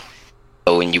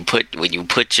when you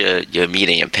put your meat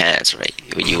in your pants, right?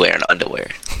 When you wearing underwear.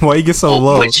 Why you get so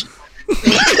low? Don't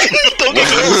get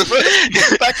close, bro.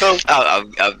 Back up.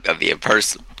 I'll be a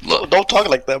person. Look, Don't talk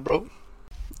like that, bro.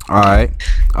 All right.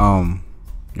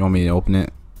 You want me to open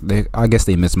it? I guess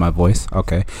they missed my voice.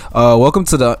 Okay. Welcome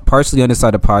to the Partially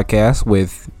Undecided podcast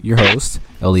with your host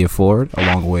Elliot Ford,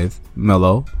 along with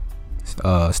Mello,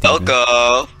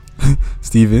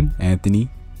 Steven, Anthony,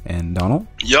 and Donald.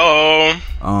 Yo.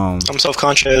 I'm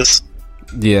self-conscious.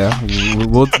 Yeah,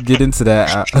 we'll get into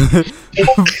that.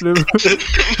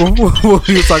 What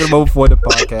we were talking about before the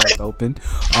podcast opened.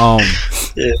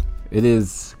 Yeah. It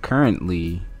is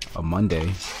currently a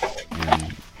Monday,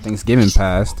 and Thanksgiving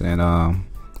passed, and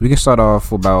we can start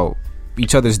off about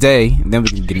each other's day, and then we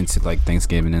can get into like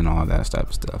Thanksgiving and all that type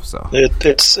of stuff. So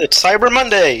It's Cyber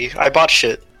Monday. I bought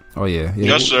shit. oh yeah.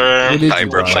 Yes, sir. What did you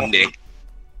Cyber buy? Monday.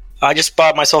 I just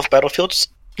bought myself Battlefields,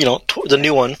 the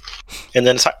new one, and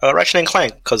then Ratchet and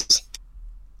Clank, because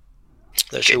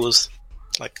that shit was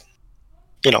like,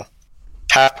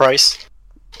 half price.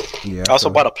 Yeah, I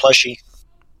also bought a plushie.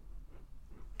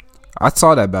 I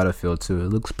saw that Battlefield too. It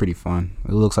looks pretty fun.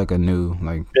 It looks like a newer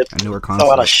There's a lot of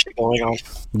concept. shit going on.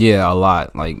 Yeah, a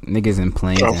lot. Like niggas in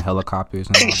planes Bro. and helicopters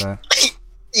and all that.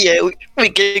 Yeah, we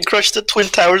getting crushed at Twin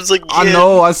Towers again. I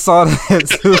know. I saw that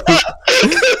too.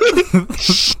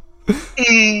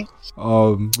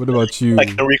 What about you? I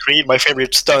can recreate my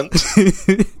favorite stunt.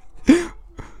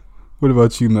 What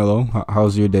about you, Mello?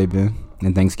 How's your day been?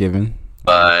 And Thanksgiving?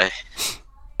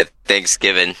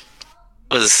 Thanksgiving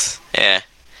was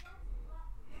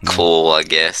cool, I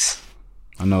guess.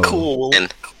 I know. Cool.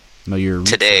 And No, you're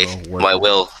today my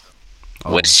will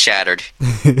was shattered.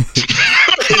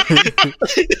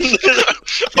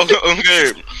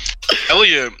 Okay.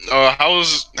 Elliot, how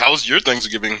was your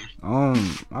Thanksgiving?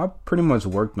 I pretty much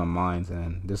worked on mine,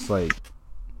 and just like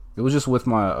it was just with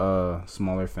my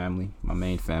smaller family, my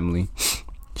main family.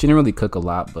 She didn't really cook a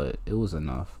lot, but it was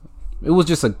enough. It was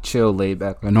just a chill, laid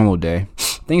back, a normal day.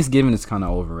 Thanksgiving is kind of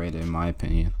overrated in my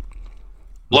opinion.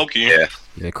 Loki.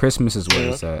 Yeah, Christmas is where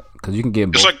it's at because you can get.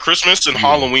 It's like Christmas and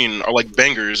Halloween are like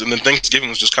bangers, and then Thanksgiving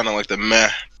is just kind of like the meh.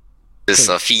 It's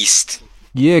a feast.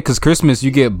 Yeah, because Christmas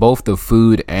you get both the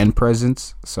food and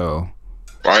presents. So,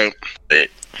 Right.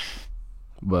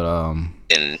 but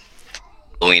And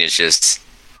Halloween is just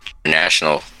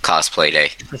National Cosplay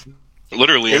Day.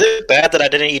 Literally. Is it bad that I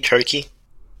didn't eat turkey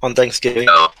on Thanksgiving?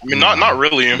 No, I mean, not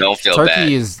really. don't feel turkey bad.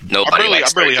 is Nobody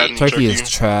likes I barely turkey. had turkey is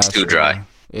turkey. trash. Too dry. man.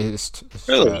 It's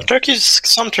Really? trash.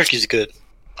 Some turkey's good.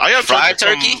 I had Fried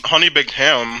turkey? honey baked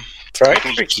ham. Fried It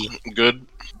was turkey. Good.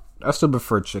 I still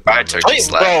prefer chicken. Fried turkey.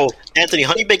 Bro, Anthony,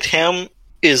 honey baked ham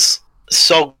is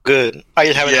so good. I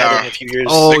haven't had it in a few years.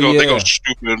 Oh, They go yeah.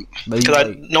 stupid.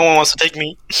 Because no one wants to take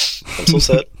me. I'm so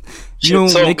sad. You don't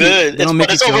Shit's so make it- good. you don't make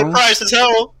It's it your own? overpriced as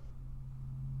hell.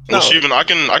 No. Well, Steven, I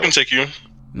can take you.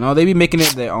 No, they be making it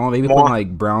their own. They be More. putting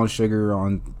like brown sugar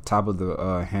on top of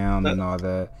the ham and all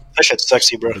that. That shit's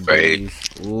sexy, bro. The Right. berries.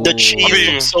 Ooh. The cheese I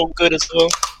mean- looks so good as well.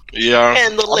 Yeah.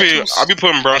 And the lettuce. I'll be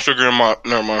putting brown sugar in my.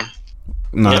 Never mind.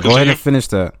 Nah, Yeah, go ahead and finish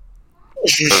that.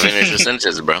 Finish your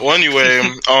sentence, bro. Well, anyway,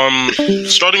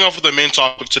 starting off with the main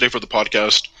topic today for the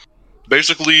podcast.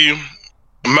 Basically,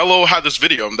 Mello had this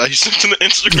video that he sent in the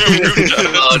Instagram group chat.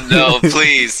 Oh no,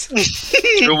 please.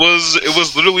 It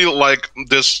was literally like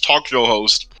this talk show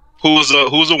host who was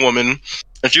a woman,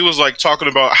 and she was like talking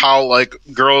about how like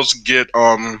girls get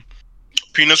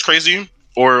penis crazy,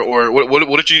 or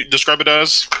what did you describe it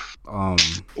as?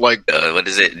 Like What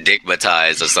is it?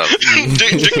 Digmatized or something?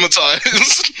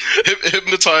 digmatized,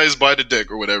 hypnotized by the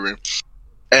dick or whatever.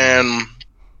 And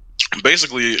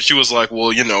basically, she was like,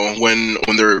 "Well, when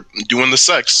they're doing the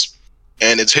sex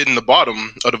and it's hitting the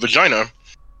bottom of the vagina,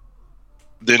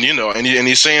 then and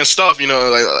he's saying stuff,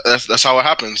 like that's how it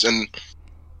happens." And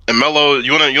Mello,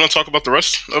 you wanna talk about the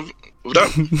rest of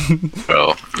that?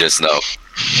 Bro, just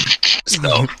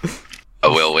know. My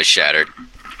will was shattered.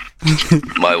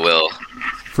 My will.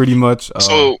 Pretty much.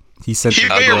 So he said he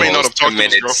may or may not have talked to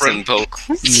his girlfriend.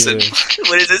 What is it?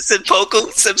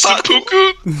 Senpoku?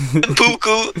 Seppuku,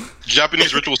 Senpoku?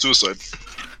 Japanese ritual suicide.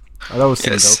 Oh, that was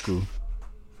Yes. Sendoku.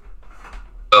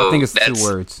 Oh, I think it's that's 2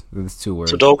 words. It's 2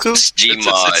 words. Sudoku?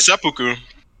 Gmod. It's seppuku.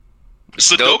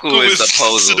 Sudoku is a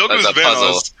puzzle. Sudoku That's is a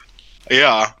puzzle. Vanoss.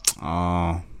 Yeah.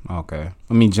 Oh, okay.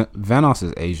 I mean, Vanoss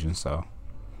is Asian, so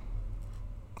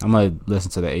I'm gonna listen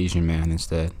to the Asian man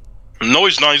instead. No,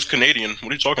 he's not. He's Canadian.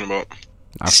 What are you talking about?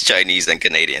 It's Chinese and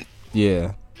Canadian.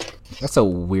 Yeah, that's a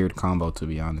weird combo, to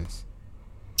be honest.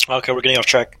 Okay, we're getting off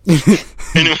track.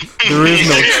 Anyway, There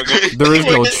is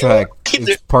no track.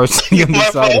 It's partially My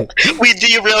undecided. fault. We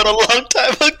derailed a long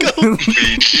time ago.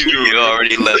 You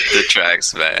already left the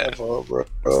tracks, man. Oh, bro.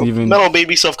 Steven. Melo made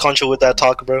me self-conscious with that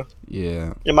talk, bro.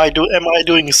 Yeah. Am I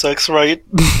doing sex right?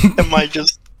 Am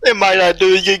I not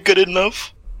doing it good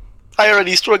enough? I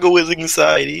already struggle with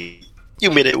anxiety. You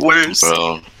made it worse.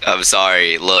 Bro, I'm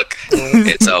sorry. Look,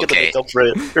 it's You're gonna okay. make up for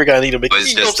it. You're gonna need to make It was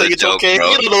you don't just say a it's joke, okay. bro.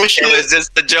 You don't know shit. It was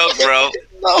just a joke, bro.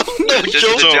 No Just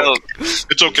joke. a joke.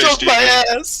 it's okay, Joke my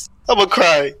Steven. ass. I'm gonna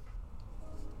cry.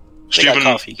 They got Steven,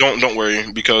 coffee. don't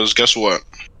worry, because guess what?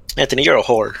 Anthony, you're a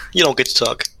whore. You don't get to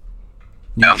talk.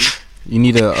 Yeah. You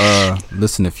need to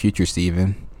listen to Future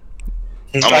Steven.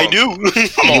 I do. I'm a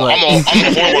I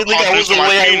whore with didn't think I was confidence the in my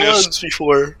way I penis. was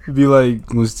before. Be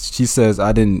like, when she says,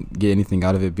 I didn't get anything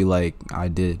out of it, be like, I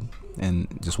did. And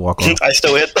just walk off. I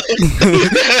still hit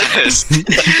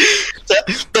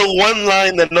the one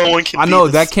line that no one can I know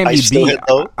beat that is, can't I be still beat. hit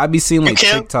though. I be seeing like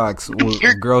can't- TikToks with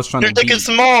Your- girls trying Your to dick beat. is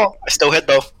small. I still hit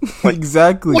though. Like,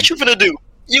 Exactly. what you finna do?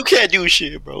 You can't do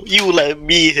shit, bro. You let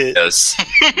me hit. Yes.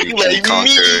 You You can let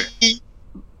conquer me.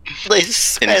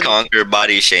 Listen, and conquer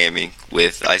body shaming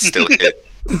with I still hit.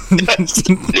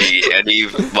 Any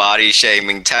body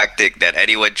shaming tactic that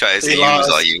anyone tries They to lost.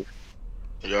 use on you,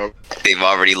 Yep. they've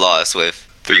already lost with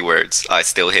 3 words. I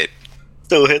still hit.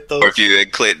 still hit though. Or if you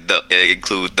include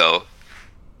though,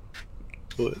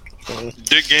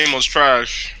 Dick game was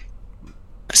trash.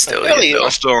 I still Really? hit though. I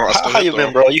still How hit you though.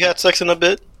 been, bro? You had sex in a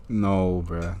bit? No,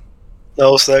 bruh.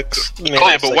 No sex. You may Oh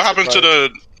yeah, have but sex what happened with to the?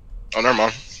 Oh, never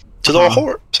mind. to the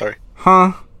whore? Sorry.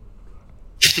 Huh?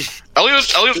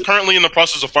 Elliot's currently in the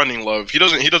process of finding love. He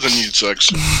doesn't need sex.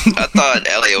 I thought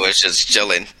Elliot was just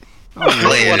chilling.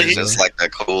 Elliot is just like a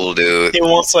cool dude. He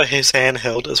wants his hand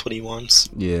held. That's what he wants.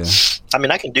 Yeah. I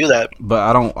mean, I can do that. But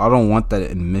I don't want that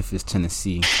in Memphis,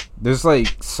 Tennessee. There's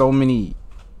like so many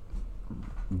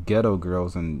ghetto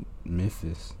girls in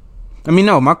Memphis. I mean,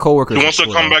 no, my coworkers. He wants to are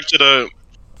cool, come though. back to the.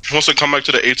 He wants to come back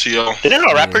to the ATL. Didn't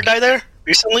a rapper die there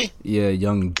recently? Yeah,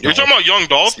 young. You're talking about Young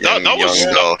Dolph? That was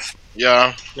Young Dolph.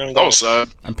 yeah. Young That was sad.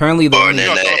 Apparently, they Born in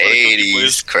only, the got caught by the 80s,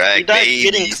 police. He crack died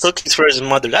getting babies. cookies for his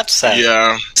mother. That's sad.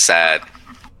 Yeah. Sad.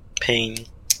 Pain.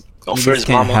 Oh, Niggas for his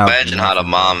can't mama. have Imagine how the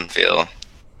mom feel.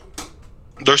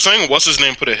 They're saying what's his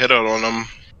name put a hit out on him.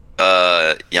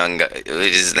 Young guy. What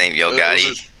is his name? Yo Was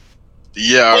Gotti. it-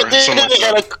 Yeah, But or then something like they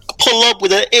that. gotta pull up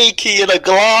with an AK and a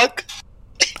Glock.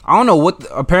 I don't know what.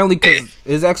 Apparently, because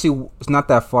it's not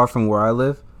that far from where I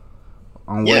live.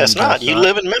 On where Yeah, it's he got not. You shot.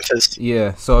 live in Memphis.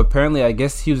 Yeah, so apparently, I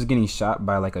guess he was getting shot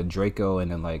by like a Draco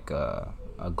and then like a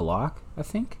Glock, I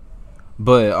think.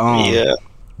 But Yeah.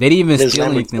 they didn't even His steal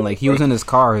Lamborghini. anything. Like he was in his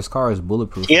car. His car is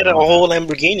bulletproof. He had a whole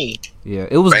Lamborghini. Yeah,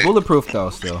 it was Right. bulletproof though.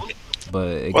 Still,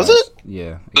 but Was got- it?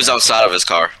 Yeah, He was outside of his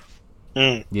car.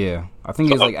 Mm. yeah. I think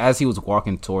it was like as he was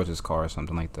walking towards his car or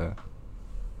something like that.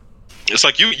 It's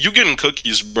like you getting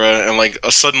cookies, bruh, and like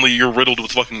suddenly you're riddled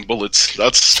with fucking bullets.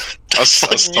 That's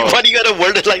tough. Why do you gotta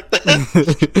word it like that?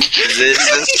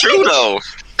 It's true though.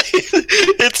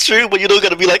 It's true, but you don't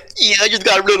gotta be like, yeah, I just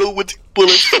got riddled with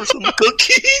bullets for some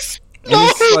cookies. And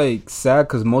it's like sad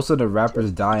because most of the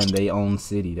rappers die in their own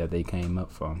city that they came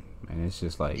up from, and it's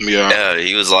just like Yeah. Yeah,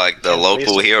 he was like the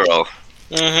local hero.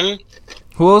 Mm-hmm.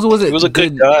 who else was it? He was a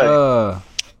good guy.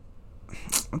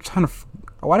 I'm trying to.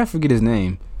 Why did I forget his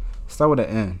name? Start with an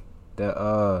N.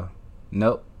 That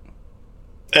nope.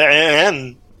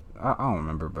 And I don't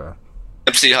remember, bro.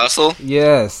 Nipsey Hussle.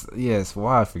 Yes.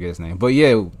 Why I forget his name? But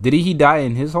yeah, did he die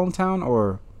in his hometown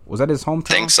or was that his hometown?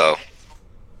 Think so.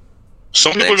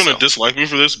 Some people are think gonna so. dislike me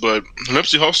for this, but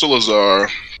Nipsey Hussle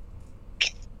is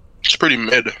it's pretty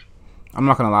mid. I'm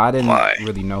not gonna lie, I didn't Why?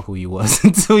 really know who he was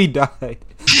until he died.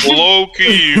 Low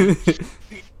key.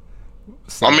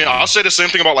 So, I mean, I'll say the same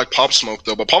thing about like Pop Smoke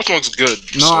though, but Pop Smoke's good.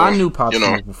 no, so, I knew Pop you know.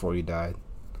 Smoke before he died.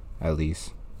 At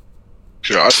least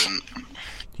Yeah, I didn't.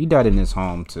 he died in his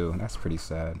home too. That's pretty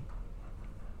sad.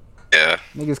 Yeah.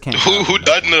 Niggas can't. Who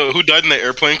died in the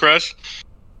airplane crash?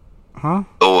 Huh?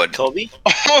 Oh, what? Kobe.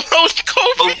 Oh, that was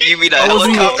Kobe. You mean I that was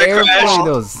in the helicopter airplane. crash?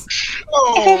 Those.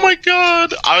 Oh my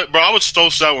god, I was so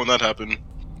sad when that happened.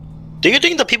 Do you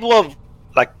think the people of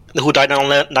like who died on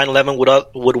 9/11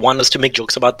 would want us to make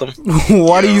jokes about them?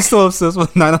 Why are you so obsessed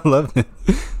with 9/11?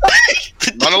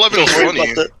 9/11 is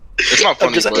funny. It's not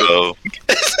funny, just- but Oh,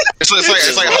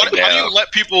 it's like how do you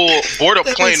let people board a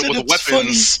plane Listen, with it's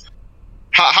weapons?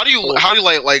 How do you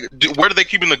where are they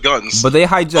keeping the guns? But they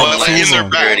hijacked like, two in of their them.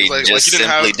 bag. security like just you didn't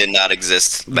simply have- did not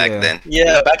exist back Yeah. then.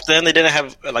 Yeah, back then they didn't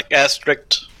have like as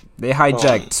strict. They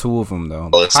hijacked two of them though.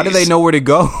 Policies. How did they know where to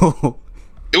go?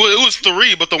 It was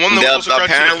 3, but the one that was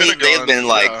apparently they've been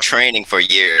like training for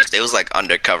years. They was like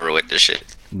undercover with this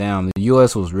shit. Damn, the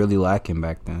U.S. was really lacking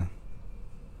back then.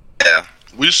 Yeah,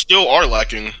 we still are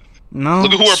lacking. No,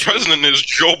 look at who our president is,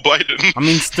 Joe Biden. I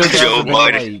mean, still Joe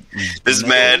Biden. Like, this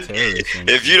man.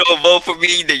 If you don't vote for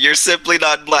me, then you're simply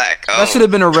not black. That should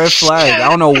have been a red flag. I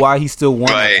don't know why he still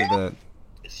won after that.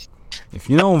 If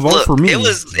you don't vote for me, it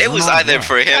was either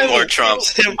for him or Trump.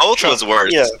 Both was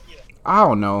worse. Yeah. I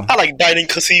don't know. I like Biden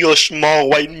because he's a small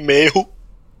white male.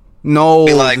 No,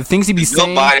 like, the things he be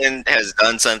saying. Joe Biden has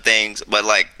done some things, but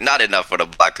like not enough for the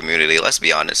black community. Let's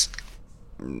be honest.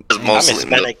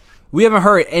 Mostly, we haven't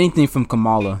heard anything from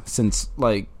Kamala since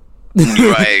like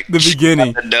the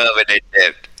beginning.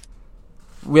 The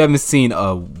we haven't seen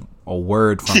a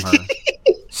word from her.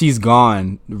 She's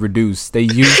gone, reduced. They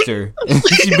used her.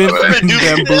 She's been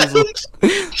bamboozled. They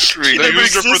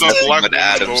used her for the black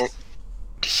Adams.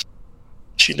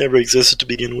 She never existed to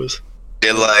begin with.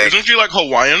 Like, isn't she like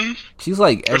Hawaiian? She's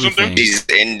like everything. She's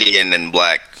Indian and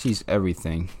black. She's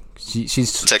everything.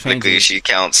 She's technically she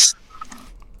counts.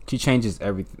 She changes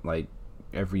everything like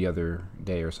every other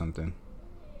day or something.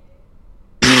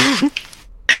 Are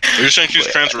you saying she's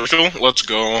transracial? Let's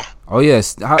go. Oh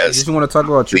yes. Did you want to talk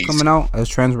about you coming out as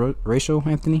transracial,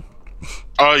 Anthony?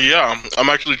 Yeah, I'm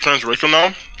actually transracial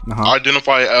now. I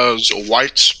identify as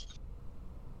white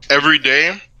every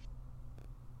day.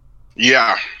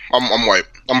 Yeah, I'm white.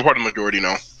 I'm a part of the majority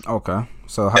now. Okay,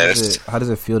 so how does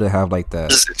it feel to have like that? How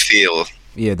does it feel?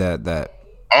 Yeah, that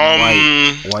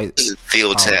white. Does it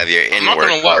feel to have your I'm not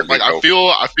gonna lie. Like I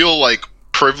feel like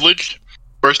privileged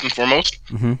first and foremost.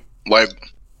 Mm-hmm. Like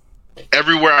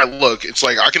everywhere I look, it's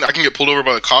like I can get pulled over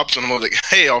by the cops, and I'm like,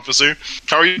 "Hey, officer,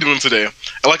 how are you doing today?"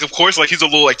 And like, of course, like he's a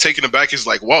little like taken aback. He's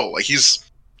like, "Whoa, like he's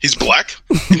black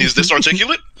and he's this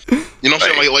articulate." You know what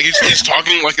I'm saying? Like he's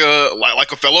talking like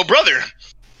a fellow brother.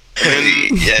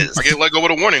 And yes. I get let go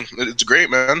with a warning. It's great,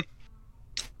 man.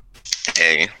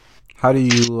 Hey. How do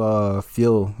you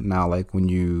feel now, like when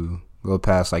you go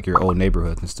past like your old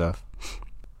neighborhood and stuff?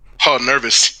 Oh,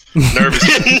 nervous. He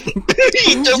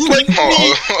just like me.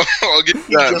 I'll get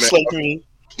that, just man. Like me.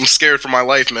 I'm scared for my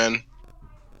life, man.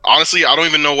 Honestly, I don't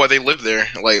even know why they live there.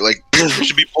 Like it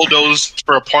should be bulldozed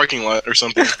for a parking lot or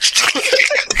something.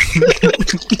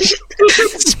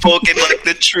 Spoken like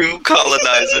the true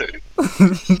colonizer.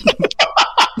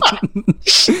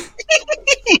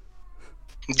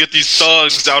 Get these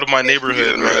thugs out of my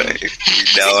neighborhood, man. Right. You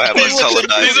now have a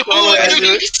colonizer.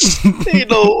 Ain't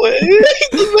no way.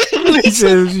 He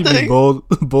said she be bold.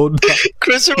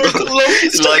 Christopher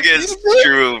Columbus. Like it's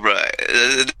true, bro.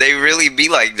 They really be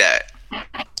like that.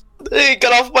 They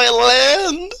got off my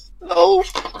land. No.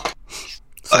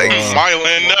 So, Like my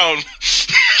land down.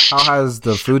 How has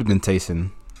the food been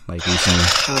tasting like recently?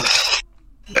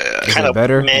 Is Kind it of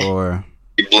better meh. or?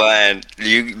 Bland. Do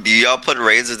y'all put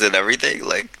raisins in everything?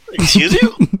 Like, Excuse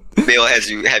you? meal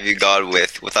have you gone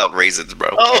without raisins, bro?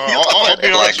 I'll be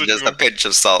Like honest with just you. a pinch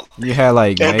of salt. You had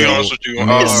like I'll be mayo. honest with you.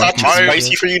 Is salt too my-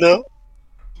 spicy for you now?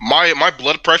 My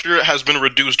blood pressure has been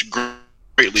reduced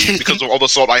greatly because of all the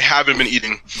salt I haven't been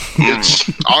eating.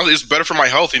 It's better for my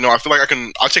health, you know. I feel like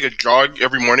I take a jog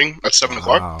every morning at 7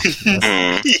 o'clock. Wow.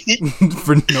 Mm.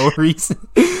 For no reason.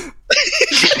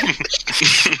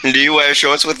 Do you wear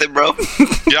shorts with it, bro?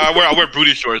 Yeah, I wear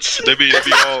booty shorts. They be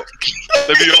all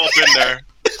been there.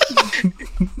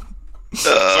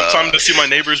 Sometimes I see my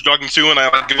neighbors jogging too, and I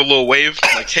like, give a little wave,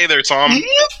 like, "Hey there, Tom."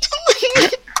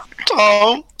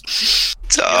 Tom.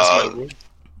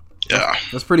 Yeah.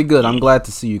 That's pretty good. I'm glad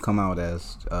to see you come out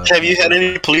as. Have you had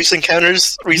any police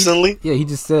encounters recently? Yeah, he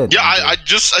just said. Yeah, I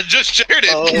just shared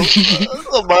it.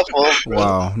 Oh, my fault.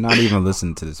 Wow, not even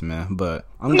listening to this, man. But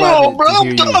I'm glad No, bro, to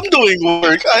hear you. I'm doing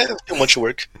work. I have too much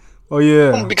work. Oh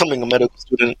yeah. I'm becoming a medical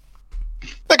student.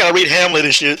 I gotta read Hamlet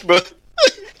and shit, bro.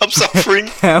 I'm suffering.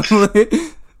 Hamlet,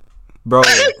 bro.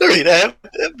 Read Hamlet.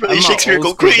 I'm Shakespeare old go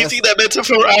school, crazy. That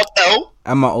metaphor out.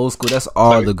 At my old school, that's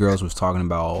all the girls was talking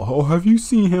about. Oh, have you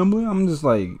seen Hamlet? I'm just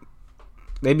like,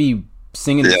 they be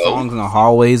singing the songs in the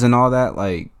hallways and all that.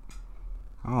 Like,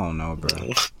 I don't know, bro.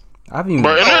 I haven't even.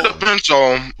 Bro, and it depends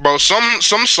on, bro. Some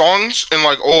songs in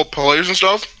like old plays and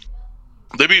stuff,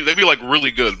 they be like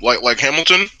really good. Like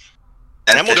Hamilton.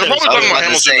 Hamilton. They're probably talking about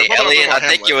Hamilton. They're probably Elliot, talking about I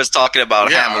think Hamlet. you was talking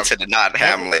about Yeah. Hamilton and not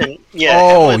Hamlet. Yeah.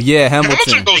 Oh Hamlet. yeah, Hamilton.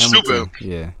 Hamilton goes stupid.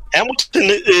 Yeah. Hamilton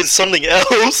is something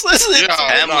else. Yeah,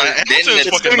 Hamlet Hamilton is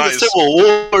didn't- fucking During the nice. Civil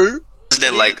War. Isn't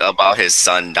it like about his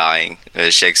son dying,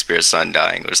 Shakespeare's son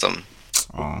dying or something?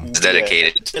 Oh. It's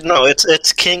dedicated. No, it's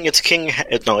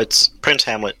Prince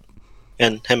Hamlet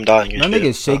and him dying. And That shit.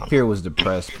 nigga Shakespeare was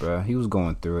depressed, bro. He was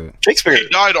going through it. Shakespeare. He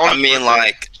died on. I mean,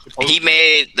 like He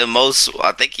made the most.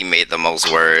 I think he made the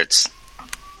most words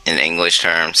in English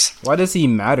terms. Why does he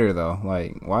matter though?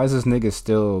 Like, why is this nigga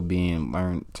still being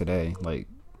learned today? Like,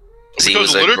 He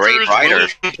was a literature great is writer.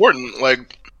 really important.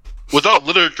 Like, without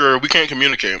literature, we can't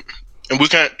communicate, and we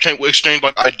can't exchange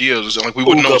like ideas, and like we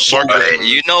wouldn't know sarcasm.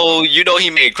 You know, he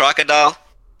made Crocodile.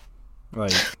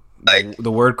 like, Like-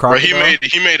 the word Right, crocodile.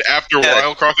 he made After a Yeah.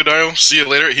 While Crocodile. See you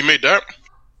later. He made that.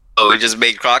 Oh, he just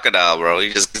made Crocodile, bro.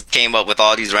 He just came up with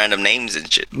all these random names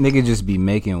and shit. Nigga just be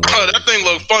making words. Oh, that thing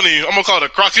look funny. I'm gonna call it a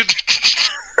crocodile.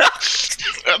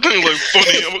 That thing look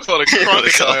funny. I'm gonna call it a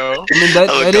crocodile. I mean, that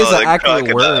I would is call an it accurate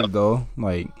crocodile. word though.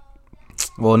 Like,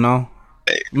 well, no.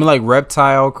 Hey. I mean, like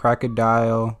reptile,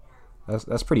 crocodile.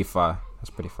 That's pretty fire. That's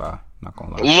pretty fire. Not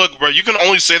gonna lie. Look, bro, you can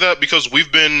only say that because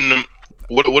we've been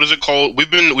what is it called? We've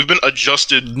been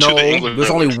adjusted to No, the English. there's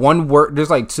language. only one word. There's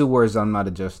like two words I'm not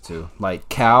adjusted to, like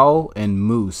cow and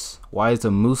moose. Why is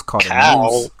a moose called Cow?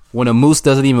 a moose when a moose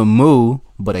doesn't even moo,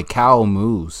 but a cow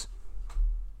moos?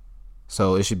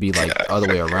 So it should be like the other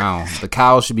way around. The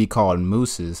cows should be called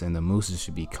mooses, and the mooses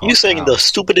should be called. You saying cows. the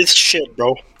stupidest shit,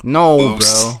 bro. No,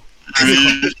 Moose. bro.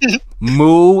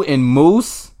 Moo and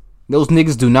moose. Those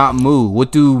niggas do not moo.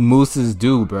 What do mooses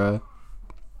do, bro?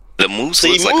 The moose They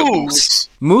looks like a moose. moves.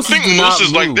 Mooses I think do not moose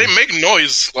is moo. like they make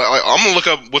noise. Like, I'm gonna look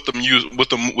up what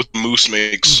the moose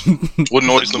makes. What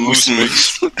noise the moose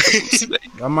makes? That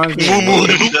reminds me of- What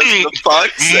does the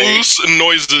fox say? Moose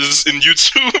noises in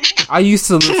YouTube. I used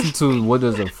to listen to What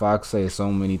Does a Fox Say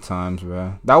so many times,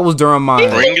 bro. That was during my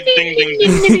Ring a ding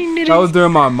ding ding. that was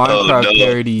during my Minecraft no.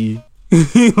 parody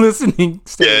listening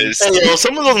stage. Yes. Hey, yo,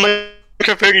 some of those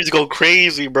Minecraft parodies go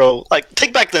crazy, bro. Like,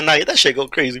 Take Back the Night. That shit go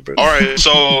crazy, bro. All right,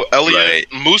 so Elliot, Right.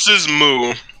 mooses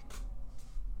moo.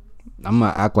 I'm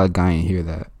gonna act like I ain't hear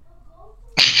that.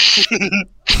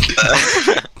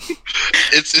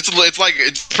 It's like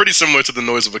it's pretty similar to the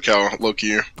noise of a cow, low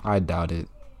key. I doubt it.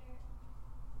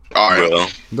 All right, Bro.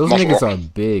 Those My niggas fault. are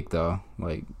big though.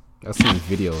 Like I've seen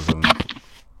videos of them.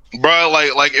 bro.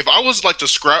 Like if I was like to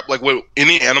scrap like with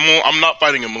any animal, I'm not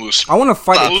fighting a moose. I want to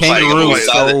fight I'm a fighting kangaroo a moose.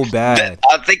 so bad.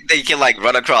 I think they can like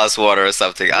run across water or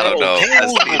something. I don't know. I've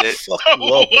seen it. Fuck you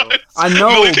up, bro. What? I know,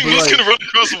 Really think but moose like, can run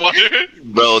across water?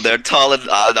 Bro, they're tall and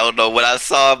I don't know what I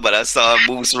saw, but I saw a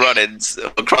moose running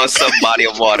across some body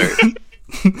of water.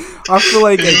 I feel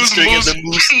like You was string in moose? the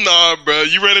moose. Nah, bro.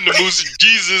 You ran into moose.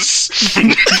 Jesus.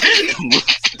 No,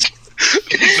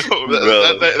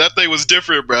 Bro. that thing was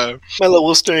different, bro. Melo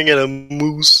was staring at a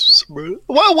moose, bro.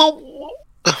 What were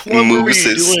you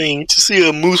Mooses. doing to see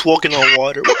a moose walking on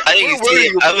water? I didn't Where were see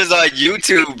you? it. I was on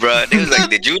YouTube, bro. They was like,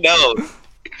 "Did you know?"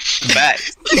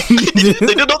 Facts. They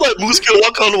didn't know that moose can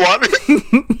walk on water.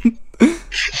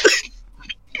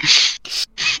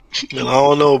 Man, I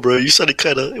don't know, bro. You said it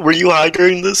kind of. Were you high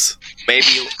during this? Maybe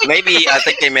I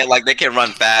think they meant like they can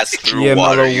run fast through Yeah,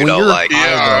 water. Melo, You when know, you're like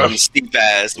high, from steep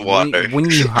ass water. when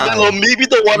you Melo, high, maybe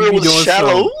the water You be was doing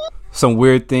shallow. some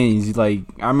weird things. Like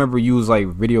I remember you was like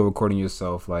video recording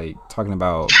yourself, like talking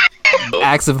about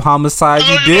acts of homicide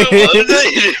you Oh, you know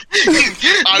did.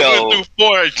 I No. went through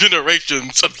 4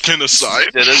 generations of genocide.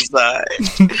 Genocide.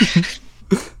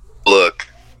 Look,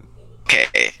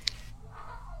 okay.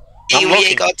 I'm We looking.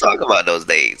 ain't gonna talk about those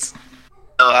days.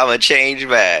 No, I'm a changed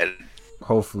man.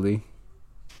 Hopefully,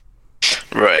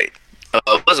 Right.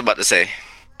 What was I about to say?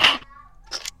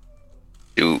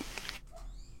 Dude,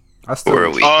 I still, where are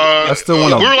we? I still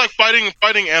wanna- We were like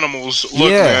fighting animals. Look,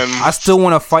 yeah, man. I still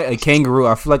want to fight a kangaroo.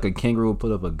 I feel like a kangaroo would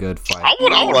put up a good fight. I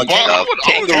would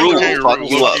Kangaroo will fuck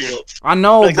you up. I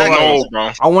know, Exactly. but No, like,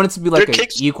 bro. I want it to be like Their an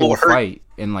kicks equal will hurt. fight,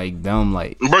 and like them,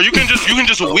 like Bro, you can just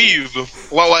weave.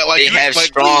 Like They you, have like,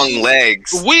 strong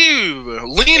legs. Weave,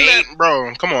 lean that,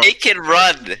 bro. Come on. They can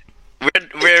run.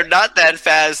 We're not that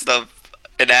fast of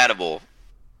an animal.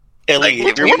 Ellie,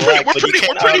 Like, you're we're black, but you pretty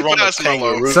can't fast, outrun a Melo.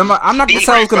 kangaroo. I'm not gonna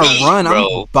say I was gonna Feet, run.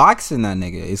 bro. I'm boxing that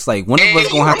nigga. It's like one of us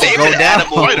Hey, gonna have to name go an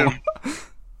animal. down.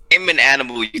 Name an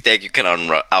animal you think you can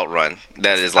outrun.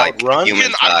 That is like Outrun?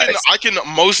 human I size. can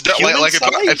most Human like if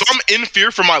size? I'm in fear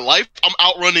for my life, I'm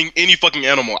outrunning any fucking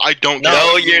animal. I don't care.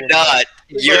 No, you're not.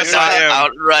 You're Yes, I not am.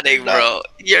 outrunning, bro.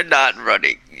 You're not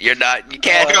running. You're not. You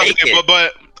can't Okay, make it.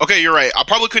 but okay, you're right. I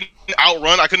probably couldn't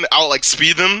outrun. I couldn't out like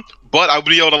speed them, but I would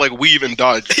be able to like weave and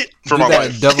dodge for Do my that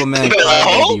life. Devilman No.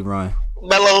 Crybaby run.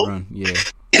 Mellow, Run, yeah.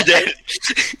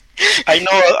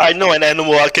 I know an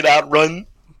animal I could outrun.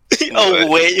 A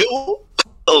whale.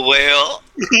 Oh well.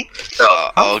 Oh,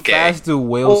 How okay. fast do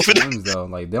whales swim though?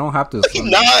 Like they don't have to swim.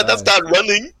 Nah, that that's fast. not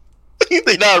running.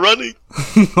 They not running.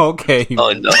 Okay.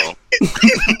 Oh no.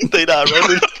 They not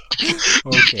running.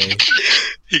 Okay.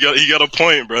 He got a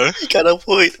point, bro. You got a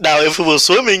point. Now, if it was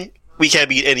swimming, we can't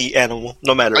beat any animal,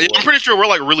 no matter I'm what. pretty sure we're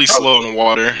like really slow in the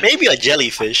water. Maybe a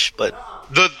jellyfish, but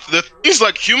The things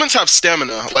like humans have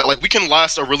stamina. Like we can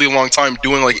last a really long time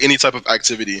doing like any type of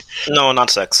activity. no, not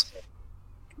sex.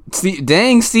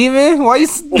 Dang, Steven, why you?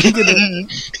 Dang,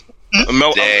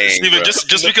 Steven, bro.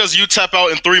 just because you tap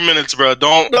out in 3 minutes, bro,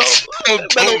 don't. No,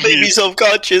 don't Mellow made me be-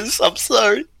 self-conscious. I'm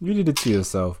sorry. You did it to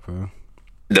yourself, bro.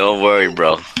 Don't worry,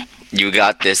 bro. You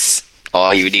got this.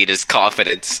 All you need is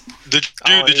confidence. Did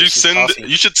Oh, you did you here's some send? coffee.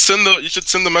 You should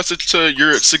send the message to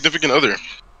your significant other.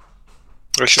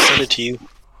 I should send it to you.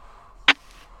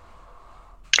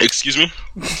 Excuse me.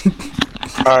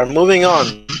 All right, moving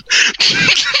on.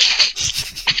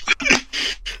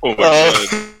 Oh my god.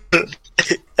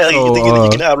 Ellie, you Oh, think you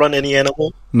can outrun any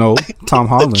animal? No, Tom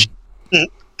Holland.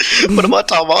 What about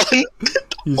Tom Holland?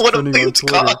 He's What trending on about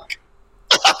Twitter. cock?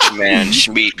 Man,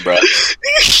 Schmeat, bro.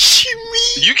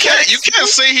 You can't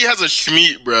say he has a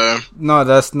schmeat, bro. No,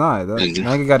 that's not. That, Mhm.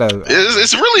 I gotta.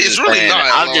 It's really Man, not.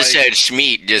 I'm just like- saying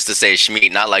Schmeat just to say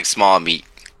Schmeat, not like small meat.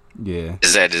 Yeah,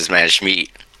 Just said this man Schmeat.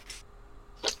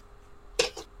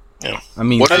 I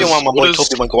mean, What I didn't want my What boy is-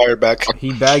 Tobey Maguire back.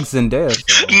 he bags Zendaya.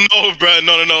 So. No, bro,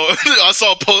 no. I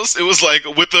saw a post. It was like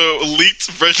with the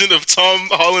leaked version of Tom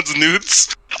Holland's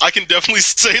nudes. I can definitely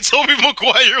say Tobey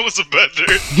Maguire was better.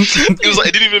 It was like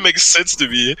it didn't even make sense to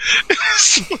me.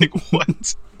 It's like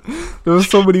what? There was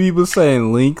so many people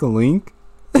saying link, and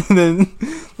then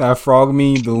that frog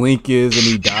meme, the link is, and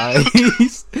he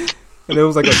dies. And it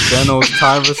was like a Thanos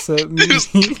time reset meme. It was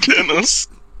Thanos.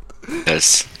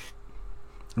 Yes.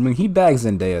 I mean, he bags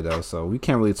Zendaya though, so we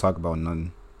can't really talk about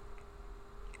nothing.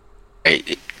 Hey,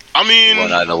 I mean,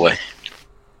 one either way.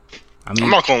 I mean, I'm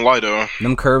not gonna lie though.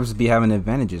 them curves be having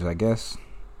advantages, I guess.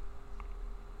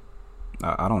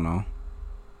 I don't know.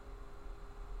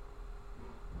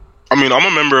 I mean, I'm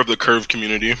a member of the curve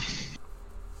community.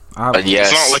 I,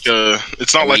 Yes.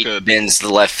 It's not like a. Ben's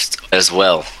left as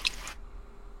well.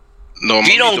 No, If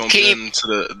you mommy don't keep- bend to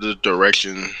the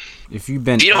direction. if you've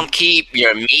been, If you don't keep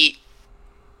your meat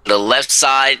the left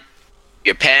side,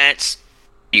 your pants,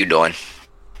 you doing?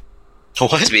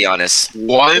 What? Let's be honest.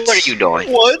 What? What are you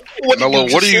doing? What? What Mello,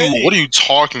 did what are just say? you? What are you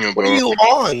talking about? What are you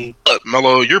on?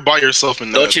 Mello, you're by yourself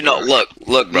in that. Don't you know? bro.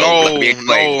 Look, bro. No, let me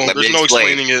explain. no. Let me There's no explain.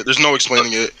 explaining it. There's no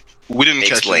explaining it. We didn't Let me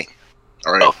catch explain. it.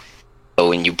 All right. Oh. So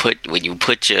when you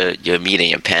put your meat in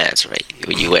your pants, right?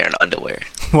 When you wear an underwear,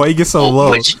 why you get so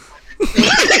low? which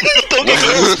Don't get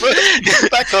this,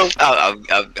 back up.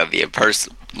 I'll be a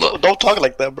person. Look, Don't talk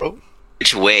like that, bro.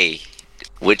 which way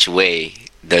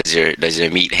does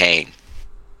your meat hang?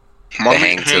 My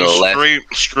hang meat to the hangs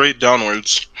left. straight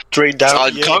downwards. Straight It's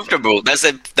down. uncomfortable. That's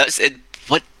it.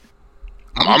 What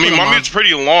I mean, my meat's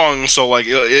pretty long, so like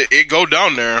it go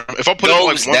down there. If I put it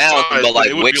goes like one down? side, But like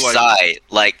it would which be like side?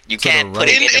 Like you To can't the put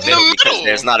right. it in the middle because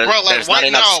there's not Bro, like, there's not right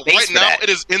enough now, space right for now, that. it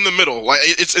is in the middle. Like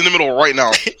it's in the middle right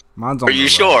now. Mine's on Are the you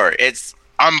right. sure? It's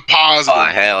I'm positive. oh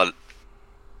hell.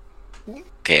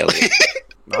 Okay, Elliot.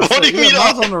 I What said, do you yeah, mean?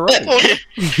 mine's on the right.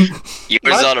 Yours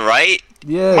Mine- on the right.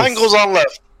 Yes. Mine goes on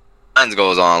left. Mine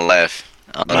goes on left.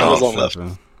 I don't Mine know. goes on left.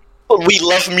 Tripping. We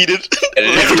left meted.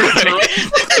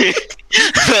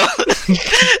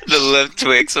 The left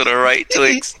Twix or the right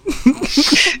Twix.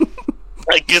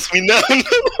 I guess we know.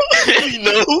 We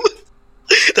know.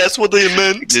 That's what they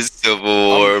meant. This Civil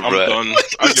War, I'm bro. done.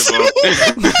 I give up.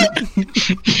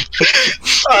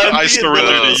 I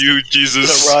surrender to you,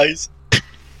 Jesus. Rise.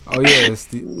 Oh yeah,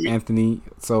 Anthony.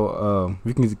 So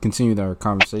we can continue our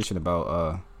conversation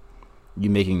about you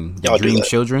making your Y'all do dream that.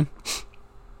 children.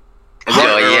 Oh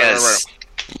Right. yes.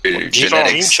 Your Dream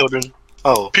genetics. children.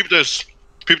 Oh, Peep this,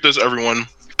 everyone.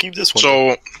 keep this one.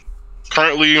 So,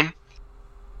 currently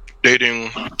dating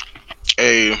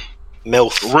a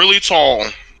MILF. really tall,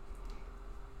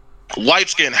 light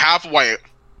skin, half white,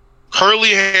 curly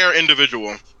hair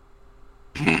individual.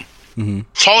 Mm-hmm.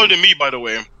 Taller than me, by the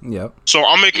way. Yep. So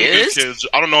I'm making Yes? good kids.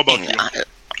 I don't know about you.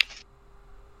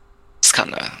 It's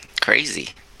kind of crazy.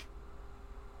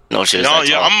 No shit. No,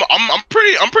 yeah, I'm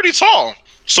pretty tall.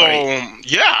 So Right.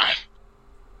 yeah,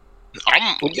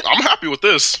 I'm happy with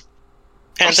this.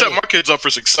 I'm setting my kids up for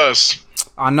success.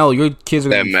 I know your kids are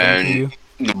gonna Yeah, be man. man. You,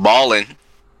 The balling.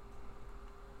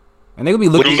 and they're gonna be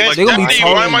looking. you guys- They're gonna be Daddy,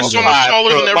 taller why than am I you. so much taller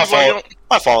than My everybody else? fault.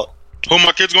 My fault. Who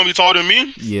my kids gonna be taller than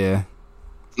me? Yeah.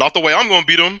 Not the way I'm gonna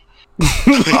beat them.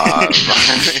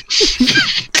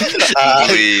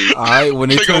 Please. All right. When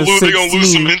they They turn gonna lose some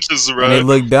 16 inches, and they bro.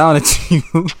 look down at you,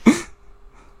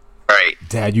 Right.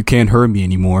 Dad, you can't hurt me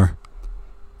anymore.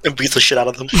 And beat the shit out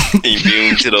of them.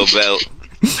 Immune to the belt.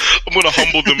 I'm gonna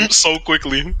humble them so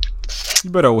quickly. You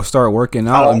better start working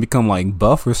out and become like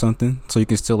buff or something, so you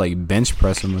can still like bench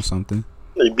press them or something.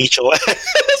 They beat your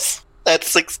ass at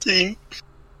 16.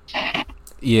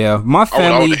 Yeah, my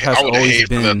family has I would always hate for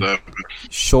been that.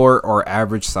 short or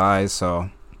average size, so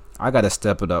I gotta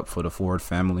step it up for the Ford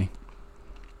family.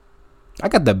 I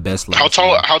got the best last How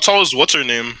tall? name. How tall is what's her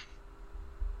name?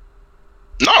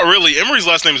 Not really. Emery's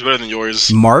last name is better than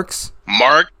yours. Marks?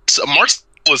 Mark's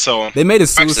was hell. They made a Marks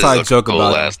is suicide a joke cool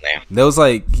about last it. name. There was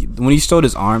like when he showed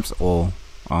his arms.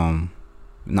 I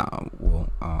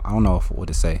don't know what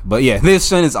to say, but yeah, they're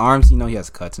showing his arms. You know, he has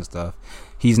cuts and stuff.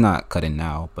 He's not cutting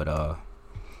now, but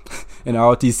in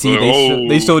ROTC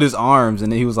they showed his arms,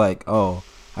 and then he was like, "Oh,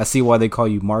 I see why they call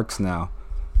you Marks now."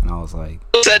 And I was like,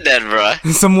 Who said that,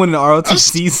 bro? someone in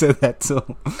ROTC said that too.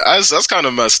 That's kind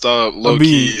of messed up, low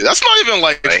key. That's not even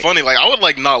like funny. Like I would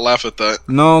like not laugh at that.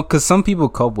 No, because some people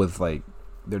cope with like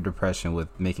their depression with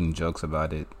making jokes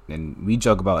about it, and we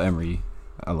joke about Emery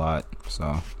a lot.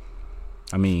 So,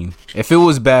 I mean, if it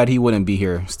was bad, he wouldn't be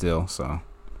here still. So,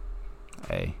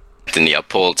 hey, Anthony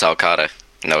Paul Talcata.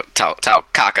 No,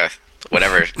 Talcaca.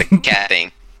 Whatever, the cat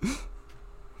thing.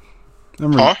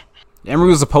 Emery, Huh? Emery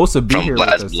was supposed to be From here with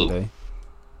Blast us Blue. today.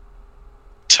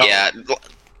 Yeah.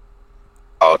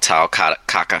 Oh,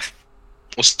 Talcaca.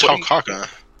 What's Talcaca?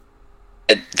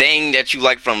 A thing that you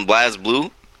like from Blast Blue?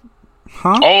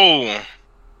 Huh?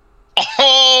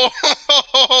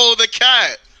 Oh, the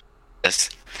cat. Yes.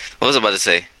 What was I about to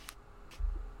say?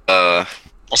 I'll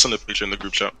send a picture in the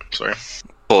group chat. Sorry.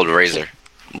 Cold Razor.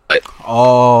 But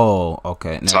Oh,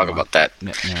 okay. Never talk mind. about that.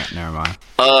 Never mind.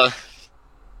 What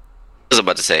was I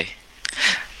about to say?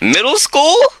 Middle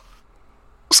school?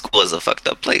 School is a fucked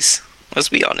up place. Let's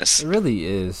be honest. It really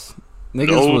is. Niggas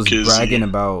No, was Kizzy. bragging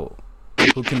about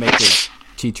who can make a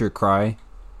teacher cry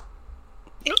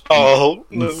Oh,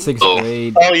 in sixth Oh.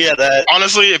 grade. oh yeah, that.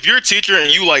 Honestly, if you're a teacher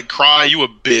and you like cry, you a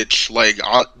bitch. Like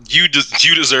you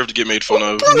deserve to get made fun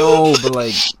of. No, but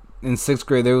like in sixth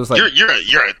grade, there was like You're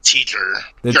a teacher.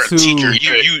 The You're two- a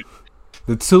teacher. You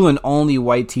the two and only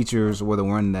white teachers were the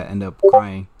one that ended up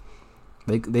crying.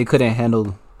 They couldn't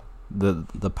handle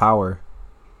the power.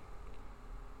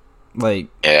 Like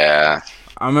Yeah.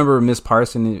 I remember Miss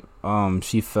Parson.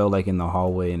 She fell like in the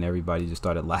hallway and everybody just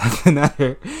started laughing at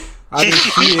her. I didn't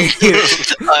see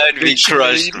it. I'd be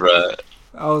crushed, bro.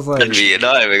 I was like, I'd be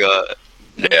not even gonna.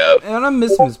 Yeah. and I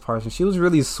miss Miss Parson. She was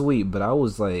really sweet, but I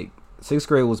was like, sixth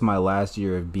grade was my last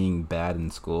year of being bad in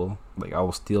school. Like I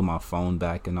would steal my phone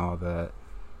back and all that.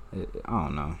 I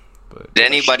don't know, but Did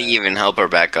anybody even help her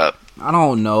back up? I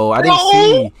don't know. I didn't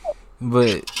see,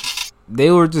 but they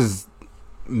were just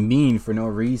mean for no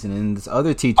reason. And this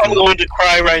other teacher, I'm going to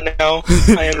cry right now.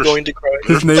 I am going to cry.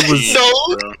 his name was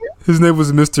No. his name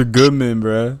was Mr. Goodman,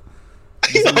 bruh.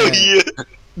 Oh yeah.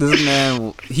 This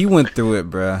man, he went through it,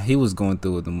 bruh. He was going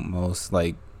through it the most.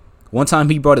 Like one time,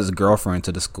 he brought his girlfriend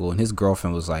to the school, and his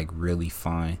girlfriend was like really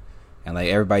fine, and like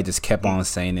everybody just kept on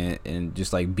saying it and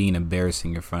just like being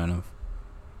embarrassing in front of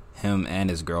him and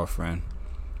his girlfriend.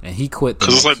 And he quit the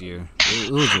 'Cause it's next like, year.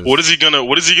 It was just, What is he gonna do?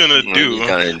 What you gonna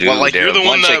do? Well, like They're you're the a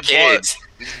one bunch that of kids.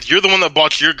 you're the one that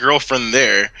brought your girlfriend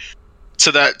there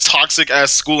to that toxic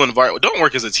ass school environment. Don't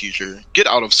work as a teacher. Get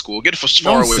out of school. Get as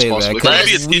far don't away as say that, possible. If you're gonna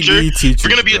be a 'cause we teacher, need if teachers, you're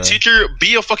gonna be a bruh. teacher,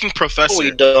 be a fucking professor.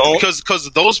 We don't. Because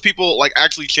those people like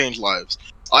actually change lives.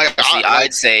 See,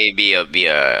 I'd say be a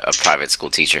private school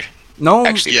teacher. No,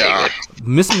 Actually, Yeah. pay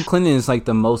Miss McClendon is like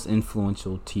the most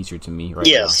influential teacher to me right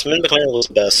Yes, Miss McLaren was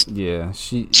the best. now. Yeah,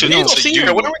 she. So We need to So go see you-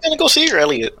 her. When are we gonna go see her,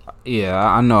 Elliot? Yeah,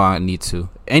 I know I need to.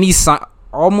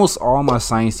 Almost all my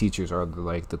science teachers are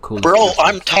like the coolest. Bro, teachers.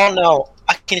 I'm tall now.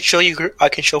 I can show you. I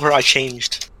can show her I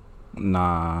changed.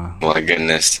 Nah. Oh my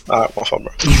goodness. Alright, my phone,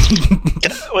 bro.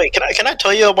 Can I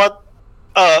tell you about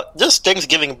this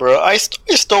Thanksgiving, bro? I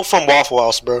stole from Waffle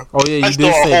House, bro. Oh yeah, I you stole did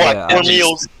a say whole that. like 4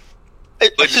 meals.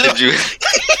 What did you?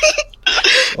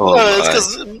 Oh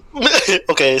It's my. because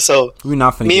okay, so We're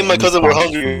not finna Me get and my any cousin were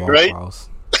sponsors hungry, from Waffle right? House.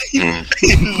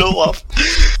 no waffle.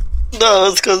 No,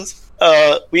 it's because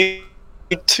we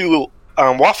went to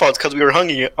Waffle House because we were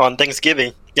hungry on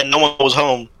Thanksgiving and no one was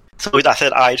home. So I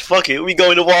said, "Alright, fuck it, we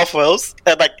going to Waffle House."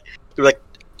 And like there were like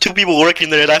 2 people working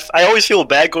there, and I always feel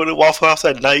bad going to Waffle House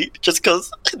at night just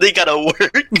because they gotta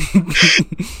work.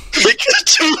 Like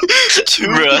two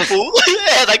Bruh. people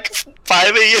at like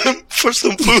 5 a.m. for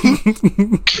some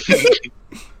food.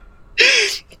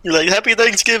 You're like, "Happy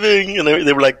Thanksgiving," and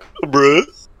they were like, "Bruh."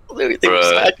 They were,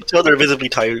 Bruh. I could tell they're visibly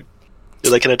tired.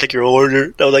 They're like, "Can I take your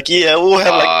order?" I was like, "Yeah, we'll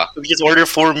have we just order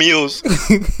 4 meals."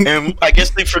 And I guess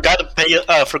they forgot to pay.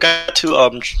 Forgot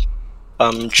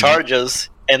to charge us.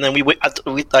 And then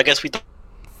I guess we thought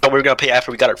we were gonna pay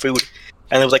after we got our food.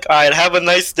 And it was like, "All right, have a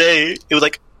nice day." It was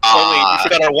like Oh wait, we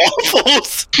forgot our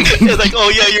waffles. It's like, oh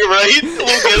yeah, you're right.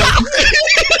 We'll get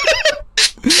them.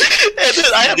 And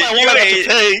then I had my wallet to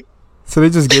pay. So they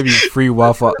just gave you free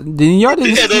waffle. Then y'all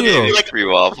didn't And then steal. like, Free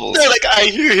waffles. they're like,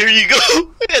 here you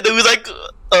go. And then we was like,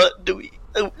 do we?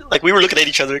 Like we were looking at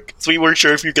each other because we weren't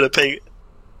sure if you're gonna pay.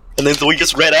 And then we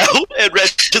just ran out and ran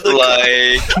to the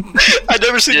Like, I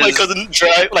never seen my cousin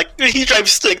drive. Like he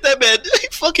drives stick. That man,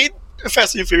 fucking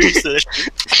Fast and Furious.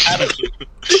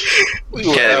 We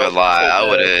were can't out even lie. so I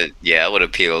would bad. have, I would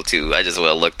have peeled too. I just would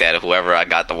have looked at whoever I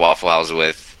got the Waffle House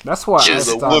with. That's why I Just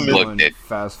stopped looked doing at-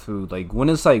 fast food. Like when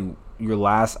it's like your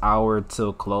last hour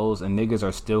till close and niggas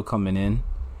are still coming in.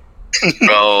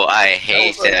 Bro, I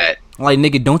hate that. Like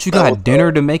nigga, don't you got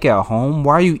dinner to make at home?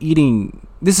 Why are you eating?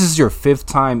 This is your 5th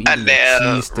time eating a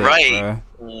Goddamn, cheese steak, right.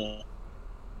 bruh.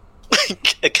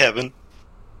 Kevin,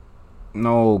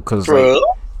 No, cause bro. like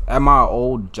at my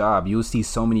old job, you would see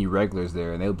so many regulars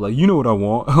there, and they would be like, "You know what I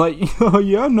want?" Like,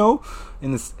 yeah, I know.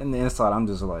 In the inside, I'm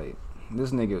just like,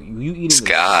 this nigga, you eating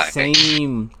Sky. the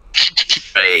same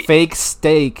Right. fake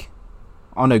steak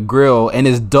on a grill, and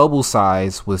it's double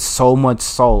size with so much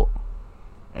salt,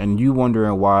 and you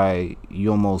wondering why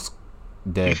you almost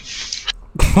dead.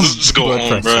 Just go Blood home,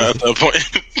 bro. pressure. At that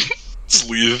point, just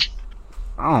leave.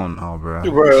 I don't know, bro.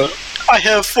 Bro, I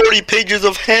have 40 pages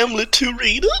of Hamlet to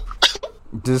read.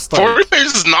 Just like 40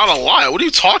 pages is not a lot. What are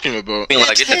you talking about? I mean,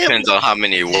 like, it depends on how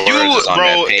many words You, is on bro,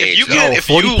 that page. if you though. get, No, if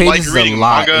 40 you pages like is a reading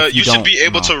lot manga, if you you should be don't-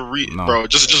 able no, to read, no. bro.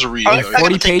 Just read. I- Like, I- 40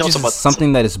 gotta take notes pages about is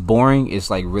something that is boring. Is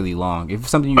like really long. If it's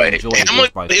something you Right. enjoy, it goes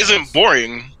Hamlet by isn't fast.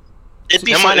 boring. It'd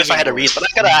be Hamlet fine if I had to isn't read, but I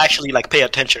gotta actually like pay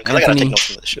attention because I gotta take Anthony, notes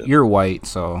from this shit. you're white,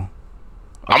 so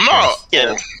I'm not.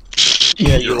 Yeah. Oh,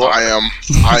 Yeah, you are. I am.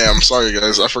 I am. Sorry,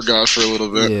 guys. I forgot for a little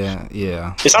bit.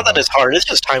 yeah. It's not that it's hard; it's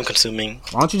just time consuming.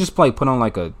 Why don't you just put on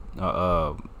like a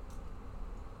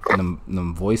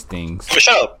them voice things, But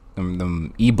shut up,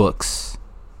 them ebooks,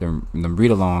 them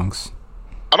read-alongs.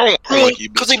 I don't like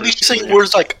because they be ebooks saying personally.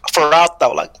 words like "for out,"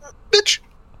 though, like "bitch."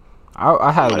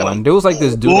 I had Like, one. There was like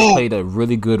this dude that ooh. played a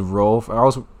really good role. I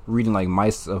was reading like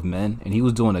Mice of Men, and he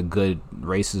was doing a good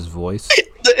racist voice.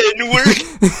 The N word.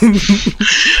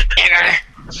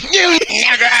 You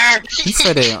nigger! He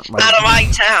said it like Out of my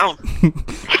town.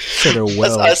 said it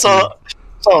well. I saw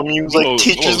news like Oh,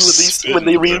 teachers oh, with these spit, when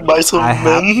they read bro. by some I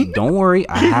men. have. Don't worry,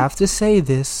 I have to say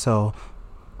this. So,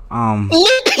 they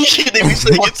be saying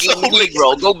it so Fucking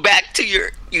Negro, go back to you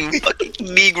fucking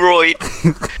Negroid.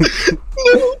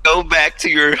 Go back to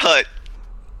your hut.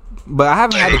 but I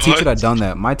haven't had a What? teacher that done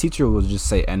that. My teacher would just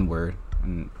say N word,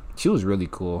 and she was really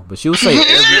cool. But she would say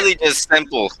It's really just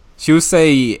simple. she would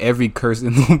say every curse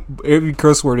every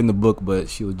curse word in the book, but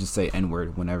she would just say N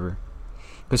word whenever.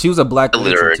 Because she was a black The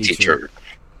literature literature teacher. teacher.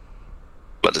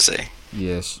 What to say?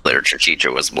 Yeah, Literature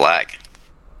teacher was black.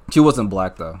 she wasn't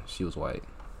black though. She was white.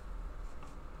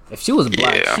 If she was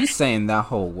black, Yeah. she's saying that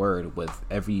whole word with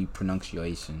every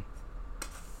pronunciation.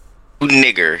 You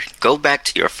nigger, go back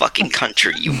to your fucking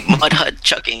country, you mud hut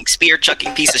chucking, spear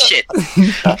chucking piece of shit.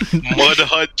 Mud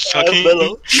hut chucking.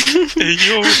 Hello. Hey,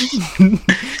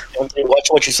 yo. Watch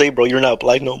what you say, bro. You're not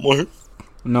black no more.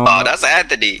 No, Oh, that's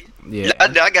Anthony. yeah. I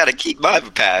gotta keep my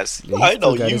pass. Yeah, he I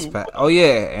still know got you. his oh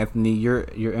yeah, Anthony, your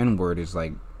N word is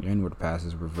like your N word pass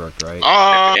is revoked, right?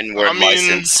 N-word I mean,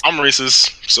 license. I'm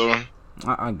racist, so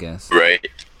I guess. Right.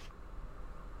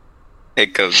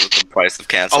 It comes with the price of I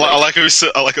cancellation. like how you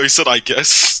said. I like how you said. I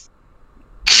guess.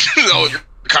 No, you're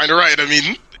kind of right. I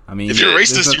mean, if you're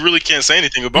there's racist, a- you really can't say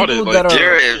anything about it. people Like, that are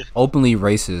Jared, openly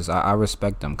racist, I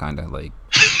respect them, kind of like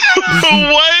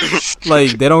what?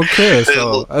 like they don't care.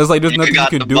 So it's like there's You nothing you got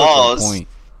can the do at that balls. point.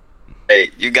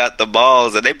 hey, you got the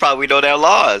balls, and they probably know their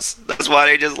laws. That's why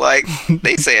they just like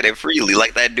they say it freely.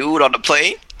 Like that dude on the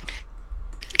plane.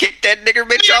 Get that nigger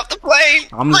bitch off the plane.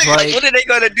 I'm just like- what are they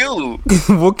gonna do?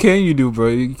 What can you do, bro?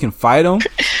 You can fight them,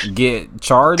 get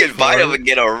charged, You can fight for them it, and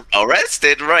get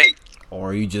arrested, right?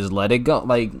 or you just let it go.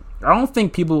 Like I don't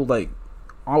think people like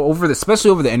especially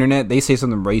over the internet, they say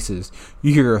something racist.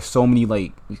 You hear so many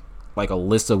like a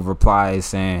list of replies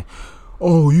saying,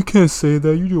 "Oh, you can't say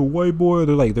that. You're a white boy."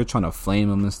 They're trying to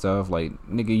flame him and stuff. Like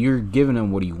nigga, you're giving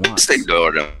him what he wants. Just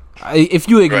ignore them. If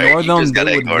you ignore Right, you them, just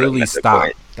gotta they would ignore them really at that stop.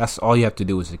 point. That's all you have to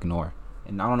do is ignore.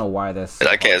 And I don't know why that's.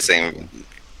 I can't say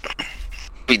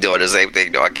we doing the same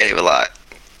thing though. I can't even lie.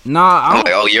 Nah, I I'm don't,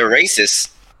 like, oh, you're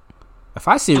racist. if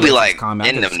I see a I'll be racist like, comment, I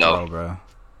in can them, scroll, though. bro.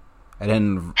 And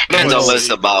then Depends on Well, what it's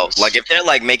about. Like if they're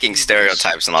like making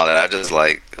stereotypes and all that, I just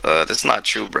like, that's not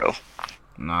true, bro.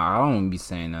 nah, I don't even be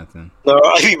saying nothing. No,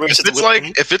 I be If racist it's with like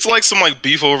them. if it's like some like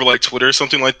beef over like Twitter or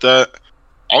something like that,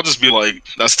 I'll just be like,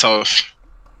 that's tough.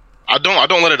 I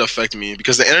don't let it affect me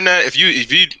because the internet. If you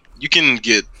you can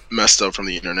get messed up from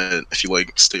the internet if you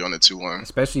like stay on it too long.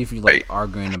 Especially if you like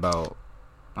arguing about,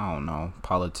 I don't know,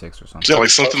 politics or something. Yeah, like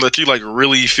something that you like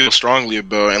really feel strongly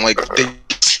about, and like they're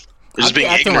just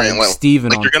being ignorant. Like Steven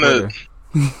like on you're gonna.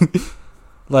 Twitter.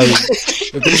 Like,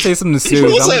 if they say something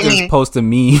serious, I'm gonna just post a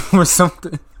meme or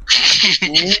something.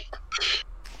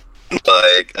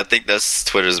 Like, I think that's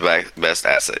Twitter's best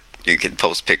asset. You can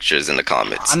post pictures in the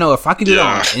comments. I know, if I could do that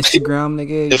on Instagram,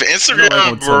 nigga. If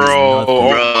Instagram,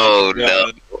 bro,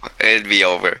 no, it'd be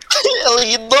over.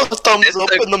 You know, thumbs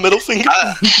up in the middle finger.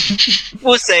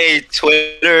 We'll say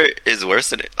Twitter is worse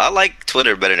than it. I like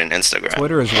Twitter better than Instagram.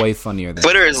 Twitter is way funnier than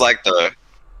Twitter is like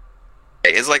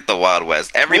it's like the Wild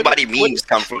West. Everybody memes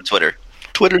come from Twitter.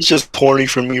 Twitter's just porny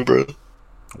for me, bro.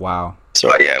 Wow. So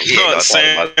yeah, we ain't gonna talk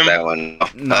about that one.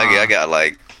 Nah. I got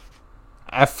like.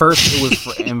 At first, it was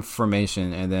for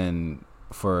information, and then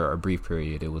for a brief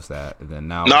period, it was that. And then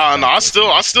now, I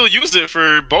still use it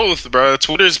for both, bro.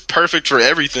 Twitter's perfect for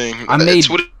everything. I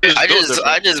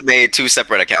just made 2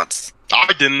 separate accounts.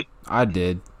 I didn't. I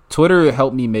did. Twitter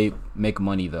helped me make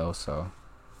money though, so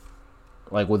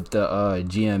like with the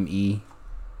GME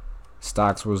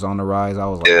stocks was on the rise, I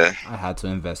was like, I had to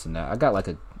invest in that. I got like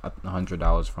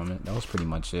 $100 from it. That was pretty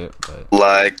much it. But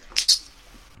like,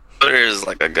 Twitter is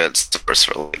like a good source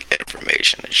for like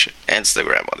information and shit.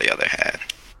 Instagram, on the other hand,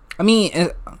 I mean,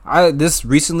 I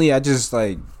just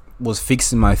like was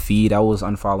fixing my feed. I was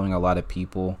unfollowing a lot of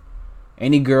people.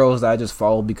 Any girls that I just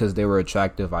followed because they were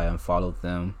attractive, I unfollowed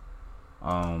them.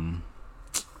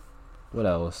 What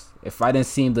else? If I didn't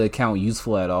seem the account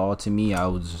useful at all to me, I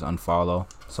would just unfollow.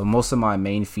 So most of my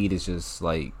main feed is just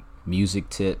like music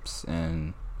tips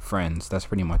and friends. That's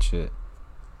pretty much it.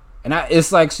 And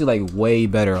it's actually like way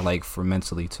better like for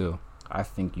mentally too. I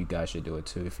think you guys should do it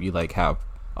too if you like have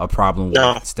a problem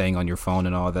with staying on your phone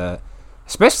and all that.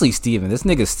 Especially Steven. This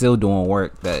nigga's still doing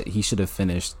work that he should have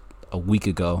finished a week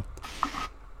ago.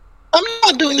 I'm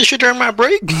not doing this shit during my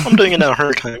break. I'm doing it at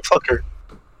her time. Fuck her.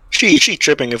 She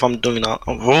tripping if I'm doing that.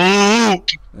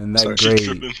 And that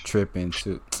grade tripping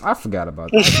too. I forgot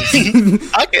about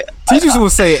that. Teachers will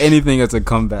say anything as a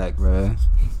comeback, bro.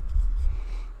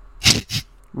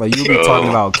 Like you'll be talking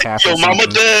about cash. Yo, mama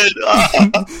dead.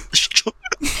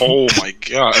 Oh my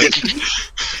god.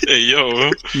 Hey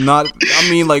yo. I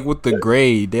mean like with the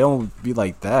grade, they don't be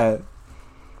like that.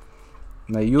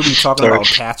 Like you'll be talking about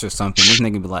cats or something. This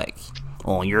nigga be like,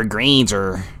 "Oh, your grades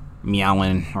are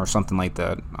meowing" or something like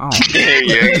that. I don't know.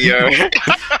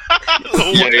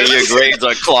 your grades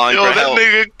are clawing for help. That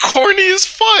nigga corny as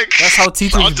fuck. That's how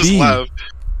teachers I'll just be. laugh.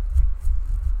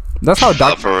 That's how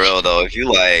for real though. If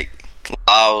you like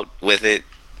loud with it,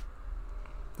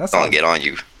 that's gonna get on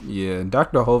you. Yeah,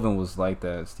 Dr. Hovind was like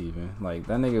that, Steven. Like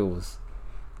that nigga was.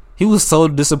 He was so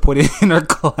disappointed in our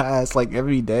class, like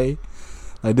every day.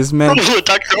 Like this man. Dr.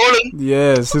 Hovind.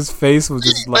 Yes, his face was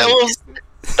just like.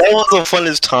 That was the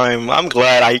funnest time. I'm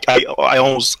glad I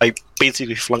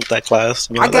basically flunked that class.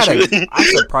 I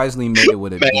surprisingly made it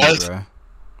with a B, bro.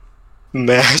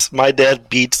 Mass, my dad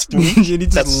beats me. And he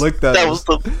just looked at us.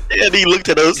 And he looked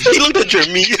at us. He looked at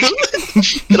Jermia.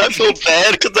 And I feel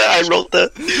bad because I wrote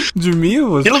that. Jermia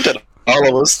was. He looked at all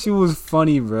of us. She was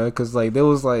funny, bro, because like there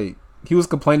was like he was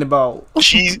complaining about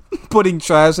putting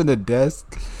trash in the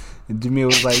desk. And Jamil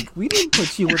was like, "We didn't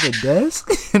put you with a desk,"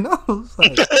 and I was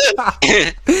like,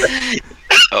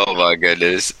 "Oh my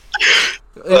goodness,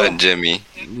 Jimmy."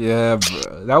 Yeah,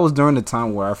 bro. That was during the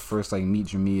time where I first like meet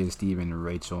Jamia, Steven, and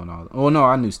Rachel, and all. Oh no,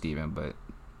 I knew Steven, but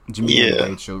Jamia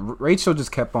and Rachel. Rachel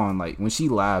just kept on like when she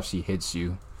laughs, she hits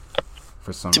you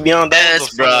for some. To be honest, that was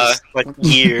the funniest, like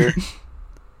year.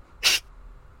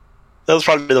 That was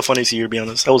probably the funniest year. To be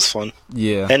honest, that was fun.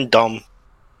 Yeah, and dumb.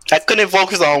 I couldn't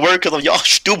focus on work because of y'all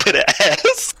stupid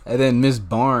ass. And then Miss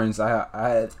Barnes,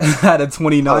 I had a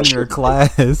 29 in her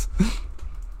class.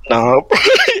 No,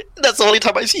 that's the only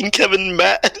time I seen Kevin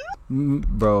mad.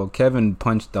 Bro, Kevin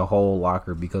punched the whole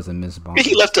locker because of Miss Barnes.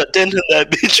 He left a dent in that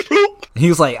bitch, bro. He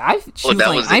was like, I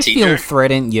feel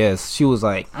threatened. Yes, she was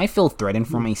like, I feel threatened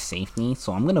for my safety,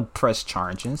 so I'm gonna press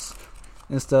charges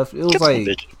and stuff. It was like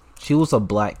she was a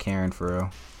black Karen for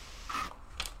real.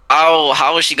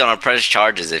 How is she gonna press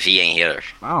charges if he ain't hit her?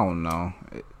 I don't know.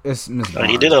 It's Miss Barnes.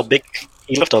 He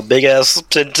left a big ass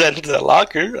dent in the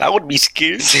locker. I would be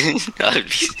scared.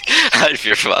 I'd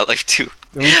fear for my life too.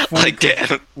 Like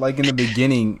damn. Like in the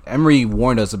beginning, Emery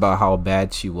warned us about how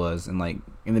bad she was, and like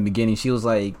in the beginning, she was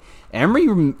like, "Emery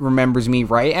remembers me,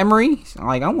 right, Emery?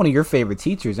 Like I'm one of your favorite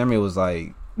teachers." Emery was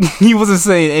like, he wasn't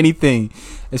saying anything,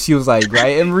 and she was like,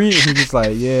 "Right, Emery?" And he was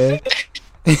like, "Yeah."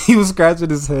 And he was scratching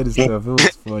his head and stuff. It was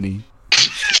funny.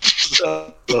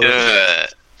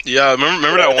 Yeah,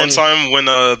 remember that one time when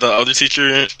the other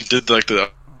teacher did like the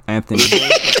Anthony.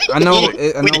 I know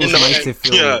it was didn't know nice to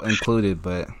feel Yeah. included,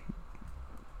 but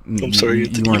I'm sorry.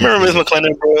 You weren't remember Miss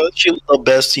included. McClendon, bro? She was the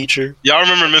best teacher. Yeah, I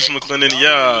remember Miss McClendon.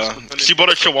 Yeah, she brought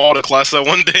her chihuahua to class that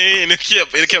one day, and it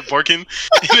kept barking,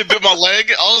 and it bit my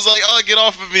leg. I was like, "Oh, get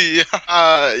off of me!"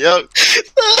 Yep.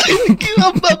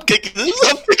 I'm kicking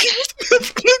this. I'm kicking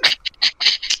this.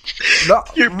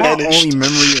 You're My banished. only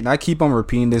memory, and I keep on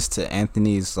repeating this to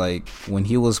Anthony, is like when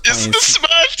he was It's playing the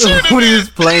Smash tournament. when he was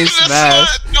playing It's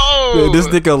Smash. not- no. This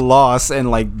nigga lost,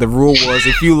 and like the rule was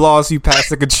if you lost, you pass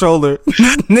the controller.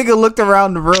 This nigga looked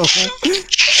around the room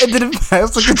and didn't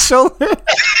pass the controller.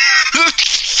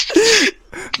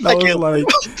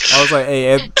 I was like,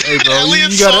 hey, bro,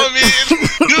 Elliot you saw gotta, me.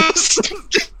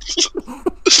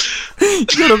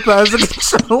 you gotta pass the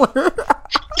controller.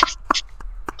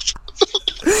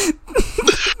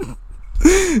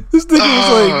 This nigga was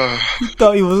like, he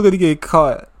thought he was gonna get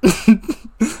caught.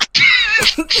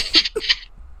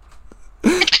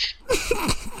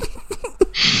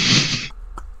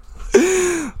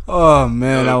 Oh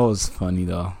man, that was funny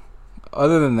though.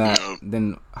 Other than that,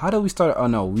 then how did we start? Oh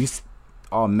no, we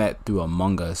all met through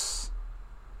Among Us.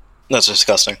 That's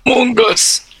disgusting.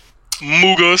 Mungus.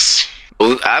 Mugus.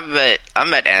 I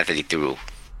met Anthony through.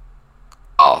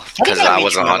 Oh, because How did I I meet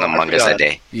wasn't you? on I Among Us forgot. that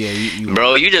day. Yeah, you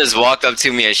Bro, you just walked up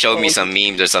to me and showed me some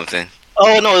memes or something.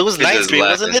 Oh no, it was We ninth just grade,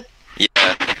 wasn't laughing. it?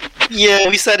 Yeah. Yeah,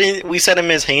 we sat in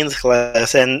Ms. Haynes'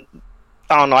 class, and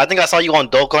I don't know. I think I saw you on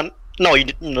Dokkan. No, you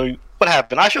didn't. No, what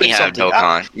happened? I showed We you had something.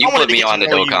 Dokkan. You wanted put to me get on to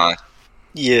the know you. Dokkan.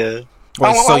 Yeah.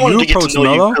 Wait, so wanted you to get to approached know you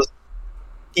Mello? 'cause-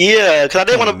 Yeah, because I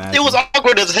didn't Can't want to. It was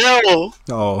awkward as hell.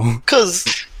 Oh,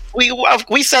 Because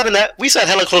we sat in that. We sat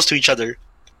hella close to each other.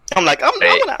 I'm like,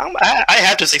 I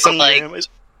have to say something. Like- to him.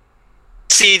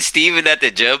 Seen Steven at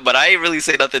the gym, but I ain't really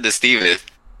say nothing to Steven.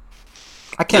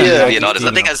 I can't. Yeah, imagine You know, I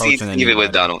Steven think I seen approaching Steven with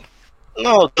anybody. Donald.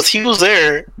 No, because he was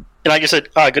there, and I just said,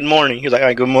 "Hi, good morning." He was like,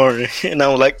 "Hi, good morning," and I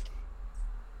was like,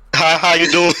 "Hi, how you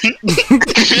doing?" And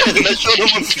then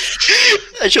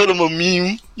I showed him a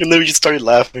meme, and then we just started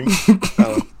laughing.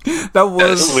 That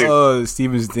was weird.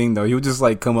 Steven's thing though. He would just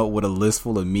like come up with a list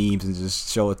full of memes and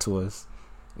just show it to us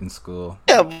in school.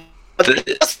 Yeah, but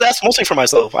that's mostly for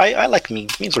myself. I like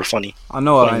memes. Memes are funny. I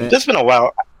know. It's been a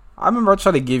while. I remember I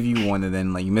tried to give you one, and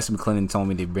then like Miss McClendon told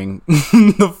me to bring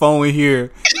the phone in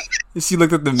here. And she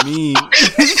looked at the meme.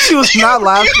 She was not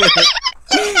laughing.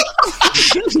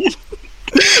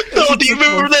 No, do you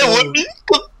remember that one?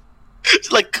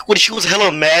 Like when she was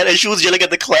hella mad and she was yelling at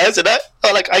the class, and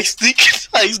I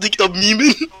sneaked a meme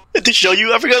in to show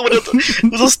you. I forgot what it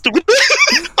was. So stupid.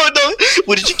 Oh no!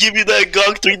 When did you give me that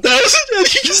GOG 3000?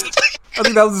 And you just I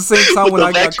think that was the same time With when the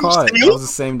I got vacuum caught. seal? That was the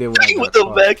same day when I with got the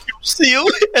caught. vacuum seal,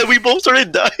 and we both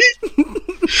started dying.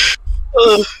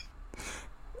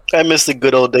 I miss the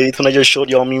good old days when I just showed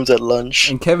y'all memes at lunch.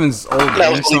 And Kevin's old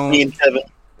That was only ringtone, me and Kevin.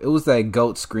 it was that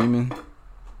goat screaming,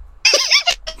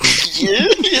 Yeah.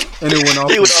 and it went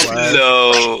off It in went off. class.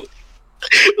 No.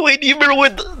 Wait, do you remember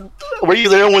when? Were you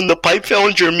there when the pipe fell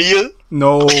on Jermia?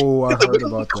 No, I heard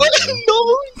about that.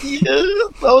 No, yeah,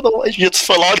 I don't know why she just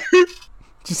fell on her.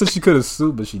 She said she could have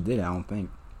sued, but she didn't. I don't think.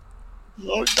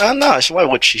 No, nah, why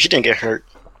would she? She didn't get hurt.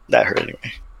 That hurt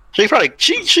anyway. She probably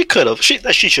she could have. She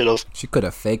should have. She could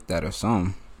have faked that or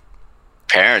something.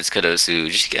 Parents could have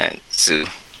sued. She can't sue.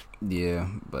 Yeah,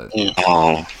 but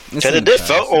Oh. it's And in it did the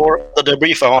fell, past. or the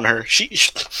debris fell on her.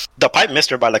 The pipe missed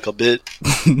her by like a bit.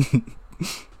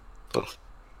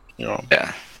 You know,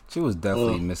 Yeah. She was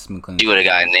definitely Miss She McClendon. would have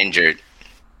gotten injured.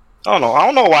 I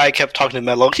don't know why I kept talking to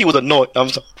Mello. He was annoyed. I'm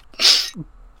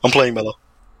playing Mello.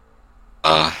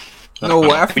 No,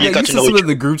 I We forget. just You got said to know something each in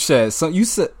the group chat. So you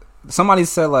said somebody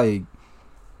said like,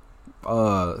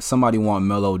 somebody want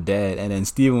Mello dead, and then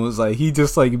Steven was like, he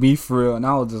just like me for real, and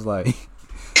I was just like,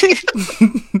 so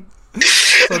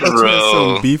that's Bro.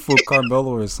 some beef with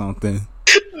Carmelo or something.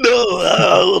 No,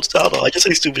 I don't know. I just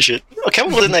say stupid shit. Oh,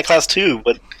 Kevin was in that class too,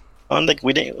 but I don't think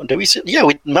we didn't. Did we say? Yeah,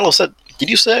 Mello said. Did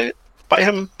you say it by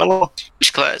him, Mello?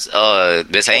 Which class?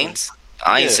 Miss Haynes?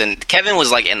 I ain't Yeah. seen. Kevin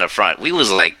was like in the front. We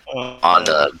was like on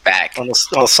the back. on the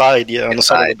side, yeah, on the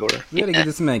side of the door. We gotta get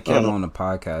this man Kevin on the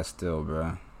podcast still,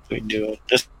 bro. We do.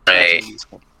 Just Right.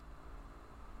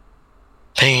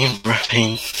 pain, bro,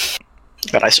 pain.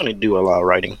 But I still need to do a lot of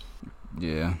writing.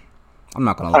 Yeah, I'm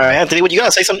not gonna All lie. right, Anthony, what you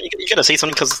gotta say something? You gotta say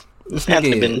something because This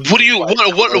Anthony nigga- been.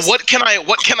 What can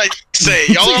I say?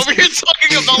 Y'all are over here talking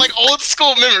talking about like old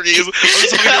school memories. I'm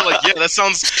just over here like, yeah, that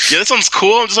sounds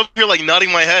cool. I'm just over here like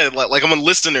nodding my head, like I'm a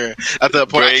listener at that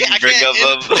point.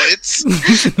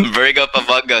 Bring up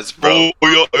Among Us, bro.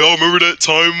 Oh, y'all remember that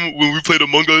time when we played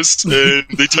Among Us and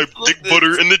they typed dick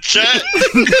butter in the chat?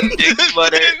 Dick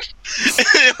butter.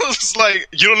 It was like,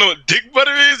 you don't know what dick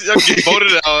butter is? Y'all get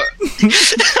voted out.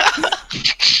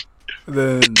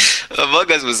 Then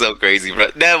Among Us was so crazy, bro.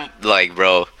 No,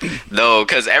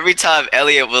 because every time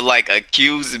Elliot would like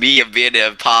accuse me of being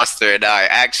an imposter and I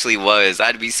actually was,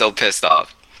 I'd be so pissed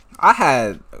off. I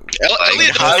had,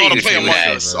 Elliot doesn't know how to play Among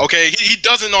Us. Okay, he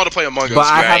doesn't know how to play Among Us. but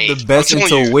I right. have the best I'm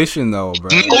telling intuition though, bro.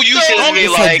 No, you don't.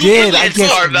 Yes, I did. I guess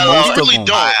most You of really them.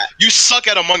 don't. You suck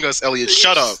at Among Us, Elliot.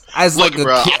 Shut up. As Look, like a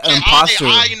bro. imposter.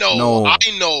 I know. No, I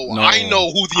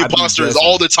know who the I be imposter is guessing.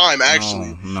 all the time.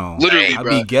 Actually, no. literally, I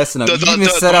bro. be guessing. You even The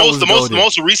said I was most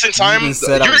goated. recent You time, even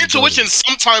said I your was intuition goated.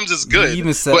 sometimes is good, You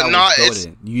even said but I was not.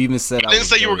 goated. You even said I didn't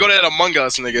say you were good at Among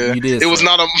Us, nigga. You did It was say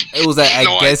not a. It was at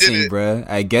No, I guessing, didn't. bruh.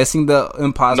 At guessing the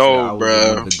imposter, No, I was bruh.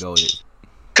 one of the goated.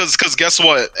 Cause guess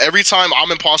what? Every time I'm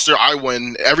imposter, I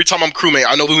win. Every time I'm crewmate,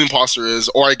 I know who the imposter is,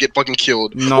 or I get fucking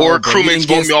killed, No, or bro, you crewmates didn't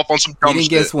vote guess- me off on some You dumb didn't shit.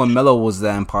 guess when Mello was the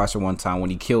imposter one time when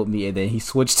he killed me and then he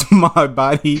switched to my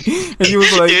body and he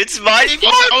was like, It's my I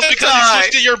was because you time.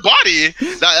 switched to your body.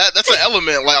 That's an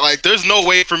element. Like, there's no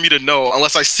way for me to know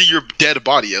unless I see your dead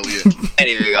body, Elliot.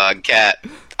 Anything on cat.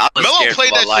 I was Mello scared played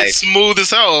for my that life. shit smooth as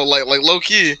hell, like low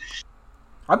key.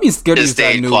 I'd be scared of Just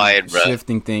that stay new quiet, bro.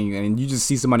 shifting thing and you just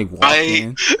see somebody walk I-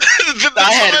 in.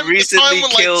 I had recently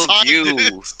killed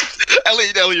you.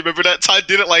 Elliot, remember that Ty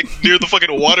did it like near the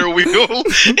fucking water wheel?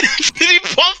 And he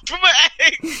pumped from an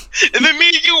egg. And then me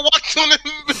and you walked on him.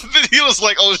 And he was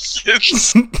like, oh shit.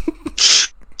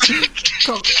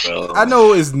 Bro. I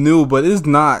know it's new, but it's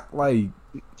not like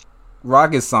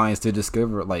rocket science to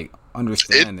discover, like,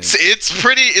 understand it. It's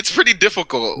pretty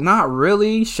difficult. Not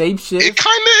really. Shapeshift. It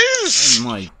kind of is. And,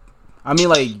 like, I mean,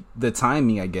 like, the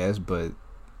timing, I guess, but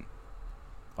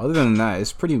other than that,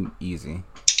 it's pretty easy.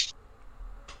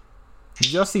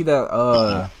 Did y'all see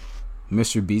that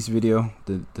Mr. Beast video?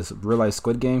 The real life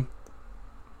Squid Game?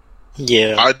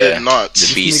 Yeah. I did not.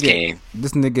 The Beast nigga- game.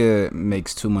 This nigga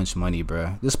makes too much money,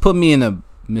 bruh. Just put me in a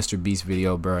Mr. Beast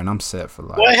video, bruh, and I'm set for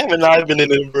life. Why haven't I been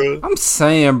in it, bro? I'm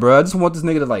saying, bruh, I just want this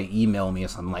nigga to, like, email me or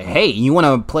something. Like, hey, you want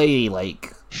to play,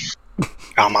 like,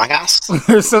 Oh my gosh.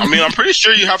 or something? I mean, I'm pretty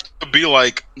sure you have to be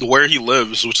like where he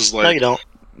lives, which is No, you like. don't.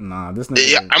 Nah, this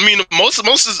nigga. Yeah, I mean, most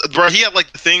is, bro. He had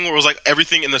like the thing where it was like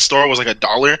everything in the store was like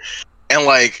 $1, and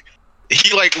like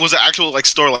he like was an actual like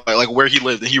store like where he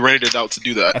lived, and he rented it out to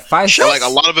do that. If I And, like a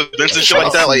lot of events and shit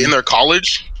like that, like in their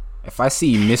college. If I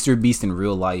see Mr. Beast in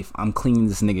real life, I'm cleaning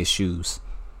this nigga's shoes.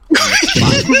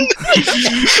 I'm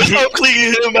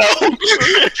cleaning him out.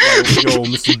 Yo,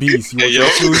 Mr. Beast, you want Hey, your yo.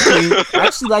 shoes clean?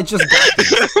 Actually, I just got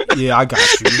this. Yeah, I got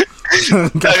you.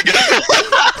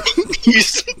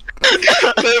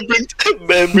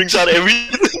 Man brings out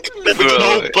everything. Man brings out a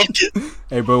whole bucket.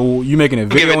 Hey, bro, you making a I'm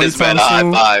video giving this man anytime a high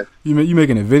soon? five. You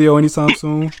making a video anytime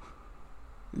soon?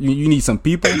 You need some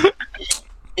people?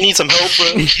 You need some help, bro.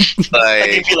 I can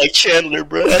Like, be like Chandler,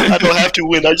 bro. I don't have to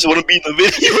win. I just want to be in the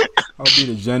video, I'll be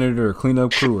the janitor or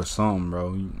cleanup crew or something,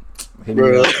 bro. Hit me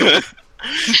bro. up.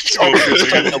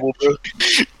 Double, bro.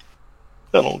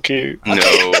 I don't care.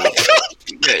 no.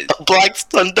 Black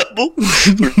stunt double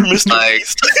for Mr. Like,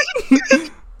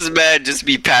 Beast. this man just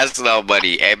be passing out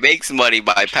money and makes money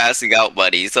by passing out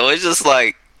money. So it's just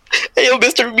like, Hey, yo,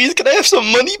 Mr. Beast, can I have some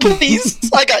money, please?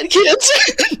 I got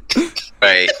cancer.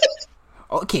 right.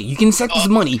 Okay, you can take this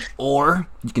money, or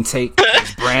you can take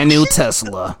this brand new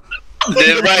Tesla.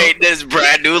 This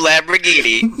brand new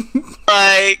Lamborghini.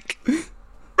 Like,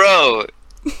 bro.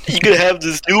 You could have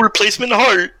this new replacement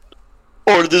heart,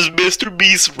 or this Mr.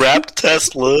 Beast wrapped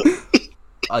Tesla.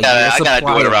 A I year's gotta do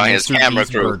supply it of around his Mr. camera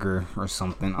Beast crew. burger or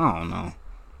something. I don't know.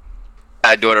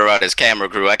 I do it around his camera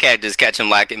crew. I can't just catch him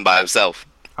lacking by himself.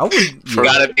 I would. It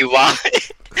gotta be while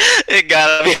it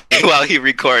gotta be while he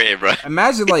recording, bro.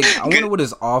 Imagine, like, I wonder what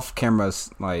his off-camera,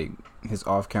 like, his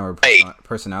off-camera Hey.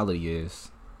 personality is.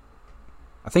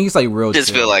 I think he's like real. Just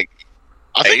chill. feel like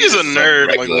I think he's a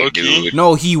nerd, like low-key.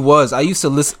 No, he was. I used to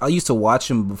listen. I used to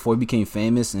watch him before he became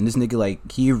famous, and this nigga,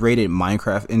 like, he rated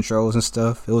Minecraft intros and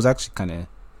stuff. It was actually kind of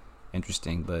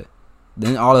interesting, but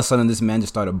then all of a sudden, this man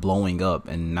just started blowing up,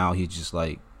 and now he's just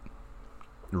like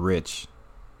rich.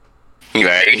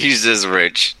 Right, he's just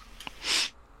rich.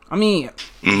 I mean,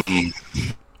 Mhm.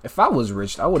 if I was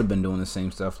rich, I would have been doing the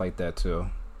same stuff like that too.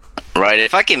 Right,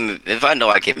 if I know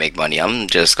I can make money, I'm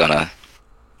just gonna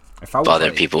If I was bother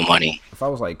like, people money. if I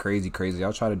was like crazy,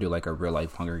 I'll try to do like a real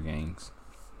life Hunger Games.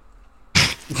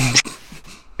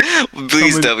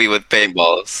 Please tell me with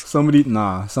paintballs. Some of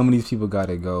these people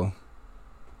gotta go.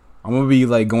 I'm gonna be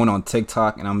like going on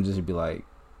TikTok, and I'm just be like,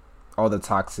 all the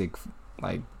toxic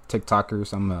like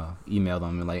TikTokers. I'm gonna email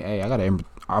them and like, hey, I got an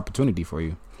opportunity for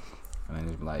you, and then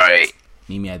just be like, All right.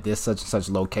 meet me at this such and such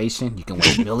location. You can win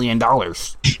 $1 million.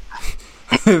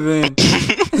 And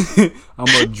then I'm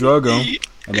gonna drug them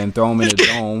and then throw them in a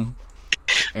dome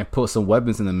and put some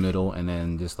weapons in the middle, and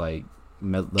then just like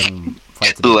let them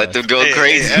fight to the Let death. them go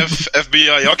crazy.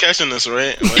 FBI, y'all catching this,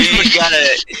 right?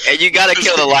 Like, you gotta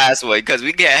kill the last one because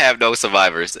we can't have no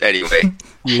survivors anyway.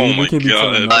 Yeah, Oh we my can't be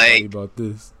telling God. nobody Like- about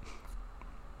this.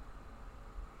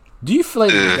 Do you feel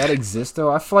like that exists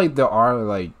though? I feel like there are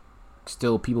like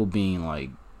still people being like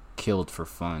killed for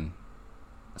fun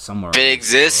somewhere. If it around the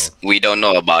exists, we don't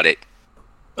know about it.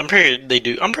 I'm pretty. They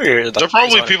do. I'm pretty. there are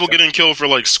probably people getting killed for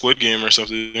like Squid Game or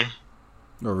something. world.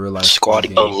 Or real life Squad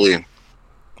game. Probably.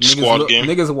 Squad game.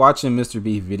 Niggas watching Mr.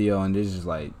 Beast video and they're just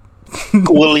like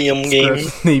William game.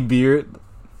 scratching their beard.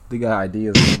 They got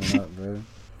ideas coming up, bro.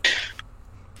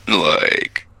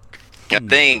 Like, I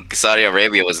think Saudi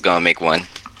Arabia was gonna make one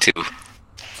too.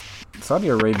 Saudi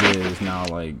Arabia is now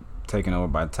like taken over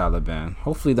by Taliban.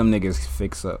 Hopefully them niggas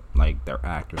fix up like their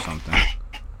act or something.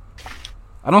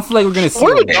 I don't feel like we're gonna see.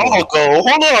 Where did a war. Donald go?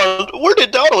 Hold on. Where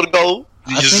did Donald go?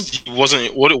 He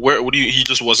wasn't. What do you? He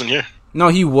just wasn't here. No,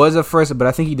 he was at first, but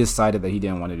I think he decided that he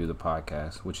didn't want to do the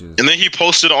podcast, which is And then he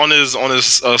posted on his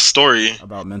story.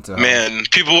 about mental health. Man,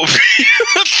 people.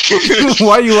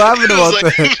 Why are you laughing It's about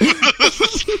like-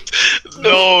 that?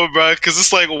 No, bro, because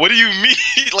it's like, what do you mean?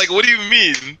 Like, what do you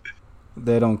mean?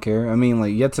 They don't care. I mean,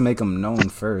 like, you have to make them known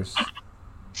first.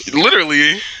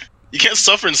 Literally, you can't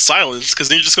suffer in silence because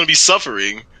then you're just gonna be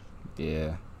suffering.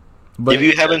 Yeah. But If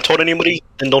you haven't told anybody,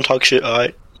 then don't talk shit. All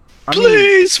right. I mean,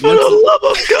 Please, for the love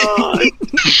of God.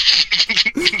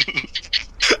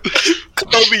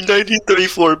 Call me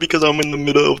 1934 because I'm in the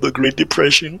middle of the Great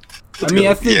Depression. I mean,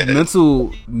 I think Yeah.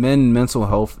 mental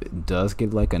health does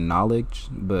get like a knowledge,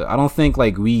 but I don't think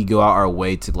like we go out our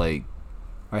way to like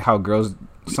how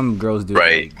some girls do.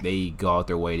 Right. Like, they go out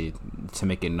their way to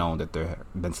make it known that they're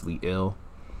mentally ill.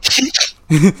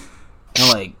 And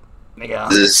like, nigga,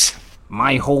 This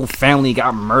my whole family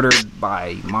got murdered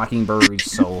by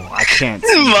mockingbirds, so I can't.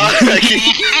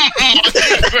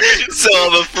 So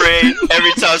I'm afraid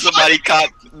every time somebody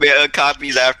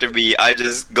copies after me, I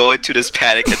just go into this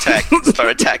panic attack and start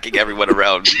attacking everyone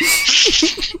around me.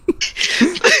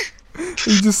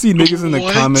 You just see niggas in the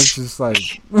What? comments just like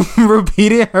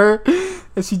repeating her,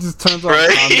 and she just turns on Right?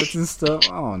 comments and stuff.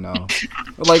 I don't know.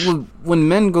 But like when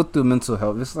men go through mental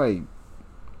health, it's like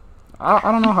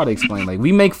I don't know how to explain. Like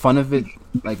we make fun of it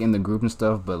like in the group and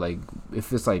stuff, but like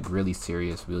if it's like really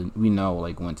serious, we know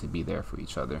like when to be there for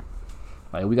each other.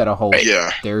 Like we got a whole Yeah.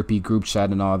 therapy group chat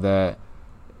and all that.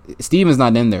 Steven's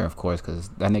not in there, of course, because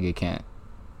that nigga can't.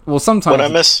 Well, sometimes What I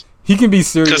miss? he can be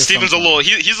serious. Because Steven's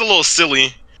he's a little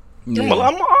silly. Yeah.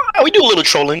 Well, we do a little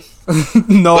trolling.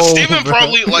 No, But Steven bro.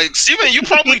 probably Steven, you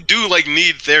probably do like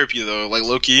need therapy though, like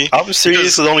low key. I'm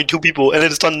serious. There's only two people, and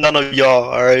it's none of y'all.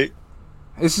 All right.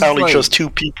 It's just I only like, trust two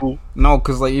people. No,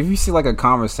 because like if you see like a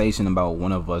conversation about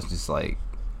one of us just like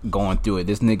going through it,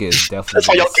 this nigga is That's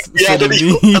why definitely y'all keep me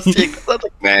out of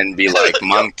the Man, be like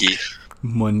monkey.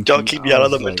 y'all keep me out of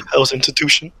the mental health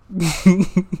institution.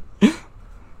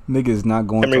 Niggas not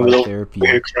going Henry through Will like therapy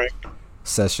over here crying.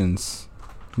 sessions,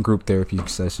 group therapy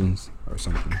sessions or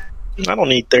something. I don't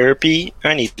need therapy.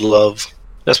 I need love.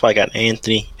 That's why I got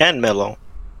Anthony and Mello.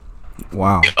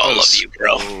 Wow. All of you,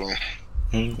 bro.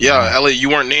 Yeah, Elliot, you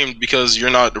weren't named because you're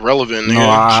not relevant. No,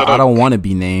 nigga. Shut I up. don't want to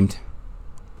be named.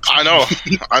 I know.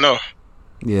 I know.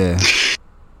 Yeah.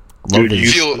 Love Dude,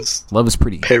 is, you love is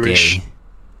pretty perish. gay.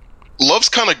 Love's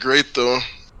kind of great though.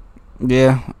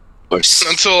 Yeah.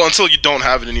 Until you don't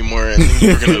have it anymore, and then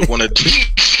you're gonna want to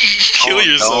kill Oh,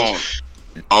 yourself.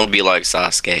 Don't be like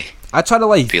Sasuke. I try to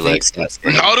like Be think, like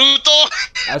Sasuke.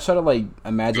 Naruto. I try to like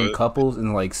imagine Good. couples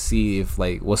and like see if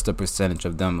like what's the percentage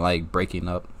of them like breaking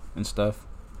up and stuff.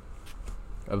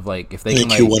 Of like if they can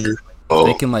Make you like wonder. they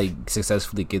Oh, can like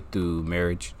successfully get through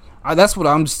marriage. That's what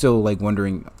I'm still like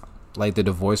wondering, like the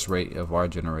divorce rate of our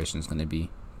generation is going to be,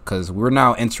 because we're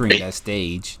now entering that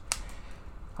stage.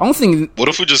 I don't think. What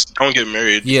if we just don't get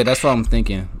married? Yeah, that's what I'm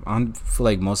thinking. I feel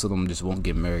like most of them just won't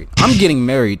get married. I'm getting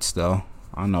married still.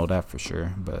 I know that for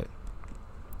sure, but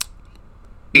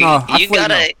no, I you feel like,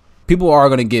 gotta. no. People are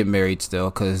gonna get married still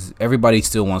because everybody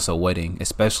still wants a wedding,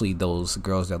 especially those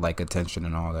girls that like attention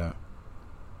and all that.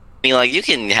 I mean, like you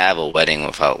can have a wedding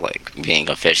without like being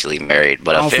officially married,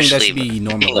 but I don't think that officially should be being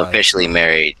normalized. officially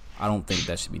married. I don't think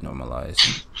that should be normalized.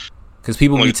 Because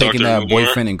people be Like taking Dr. that Umar.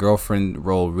 boyfriend and girlfriend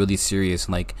role really serious,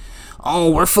 like,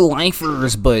 oh, we're for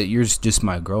lifers, but you're just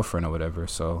my girlfriend or whatever.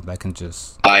 So that can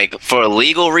just Like for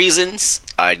legal reasons,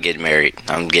 I'd get married.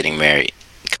 I'm getting married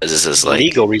because it's just like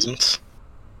Legal reasons.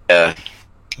 uh,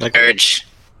 Like, marriage.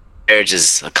 Marriage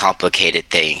is a complicated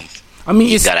thing. I mean,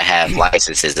 You it's gotta have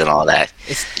licenses and all that.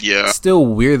 Yeah. still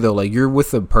weird though. Like you're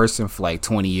with a person for like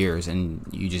 20 years, and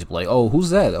you just be like, oh,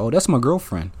 who's that? Oh, that's my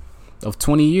girlfriend of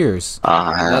 20 years.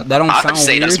 That don't I sound would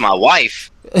say weird. that's my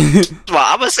wife. Well,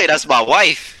 I'm gonna say that's my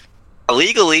wife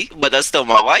legally, but that's still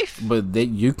my wife. But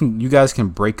you guys can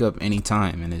break up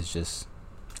anytime, and it's just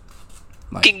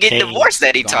You like, can get Hey, divorced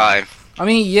anytime. I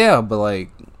mean, yeah, but like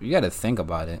you got to think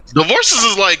about it. Divorces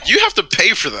is like you have to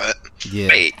pay for that. Yeah,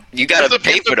 Wait, you You gotta have to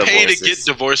pay for to pay to divorces.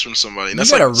 get divorced from somebody. you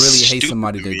That's gotta like really hate stupid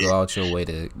somebody to me. go out your way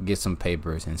to get some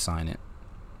papers and sign it.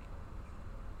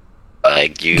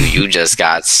 Like you just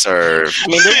got served. I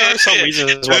mean, there are some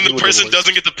reasons why Then the people person divorce.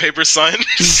 doesn't get the paper signed.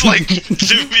 It's like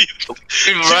Jimmy,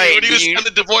 Right, when you dude. sign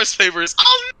the divorce papers,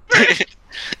 I'll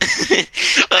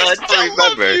I still don't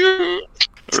love remember. you.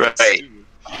 Right.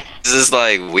 This is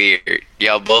like weird.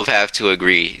 Y'all both have to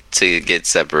agree to get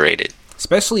separated.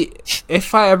 Especially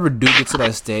if I ever do get to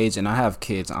that stage and I have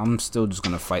kids, I'm still just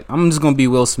gonna fight. I'm just gonna be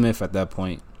Will Smith at that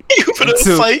point. You finna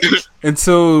Until- fight?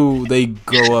 Until they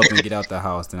grow up and get out the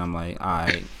house, then I'm like,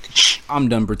 alright, I'm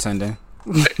done pretending.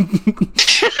 I'm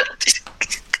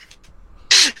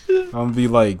gonna be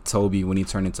like Toby when he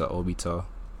turned into Obito.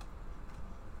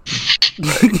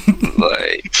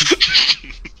 Like,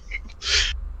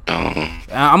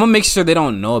 I'm gonna make sure they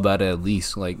don't know about it at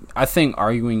least. Like, I think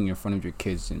arguing in front of your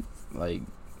kids like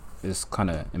is kind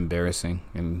of embarrassing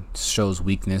and shows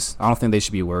weakness. I don't think they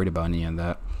should be worried about any of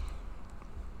that.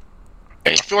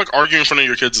 I feel like arguing in front of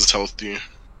your kids is healthy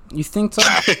You think so?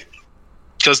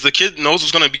 because the kid knows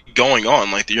what's gonna be going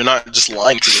on. Like you're not just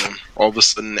lying to them all of a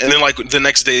sudden, and then like the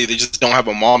next day they just don't have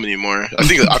a mom anymore. I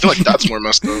feel like that's more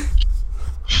messed up.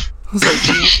 I was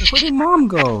like, where did mom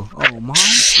go? Oh, mom?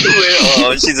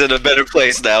 oh, she's in a better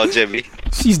place now, Jimmy.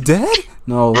 She's dead?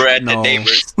 No, We're at no. the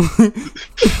neighbors.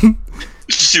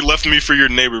 She left me for your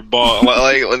neighbor, Bob.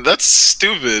 Like that's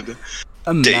stupid.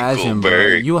 Imagine, bro.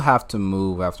 Dingleberg. You'll have to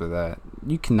move after that.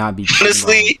 You cannot be cheating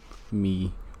Honestly, on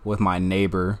me with my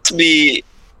neighbor. to be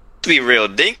real,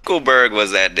 Dinkelberg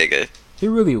was that nigga. He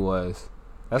really was.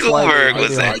 That's Dinkelberg why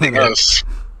was that I guess.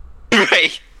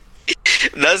 Right.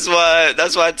 That's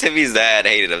why Timmy's dad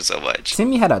hated him so much.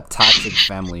 Timmy had a toxic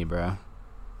family, bro.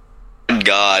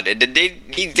 God, and then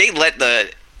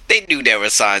they knew there were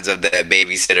signs of that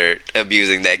babysitter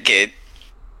abusing that kid.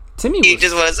 Timmy He was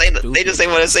just want to say they just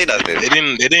ain't want to say nothing. They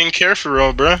didn't care for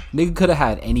real, bro. nigga could have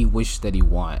had any wish that he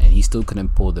want, and he still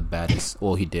couldn't pull the baddest.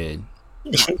 Well, he did.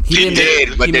 He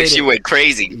did, but he then made she it- went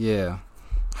crazy. Yeah.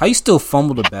 How you still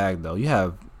fumble the bag though?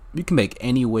 You can make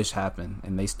any wish happen,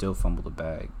 and they still fumble the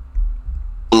bag.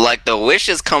 Like the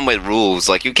wishes come with rules.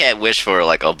 Like you can't wish for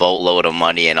like a boatload of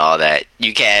money and all that.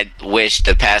 You can't wish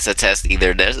to pass a test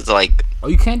either. There's like Oh,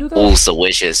 you can't do that. rules to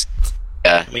wishes.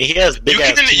 Yeah, I mean, he has big You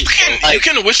ass can, teeth. you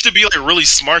can wish to be like really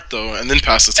smart though, and then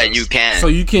pass the test. and you can. So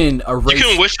you can erase. You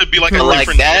can wish to be like a Like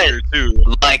different that. player too.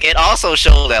 Like it also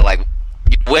shows that like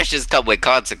wishes come with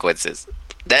consequences.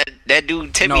 That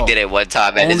dude Timmy No, did it one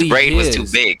time, and his only brain was too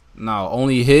his. big. No,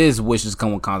 only his wishes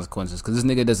come with consequences because this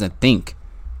nigga doesn't think.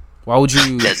 Why would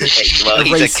you? Doesn't take- well,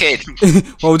 he's a erase- kid,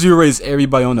 Why would you erase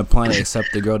everybody on the planet except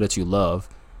the girl that you love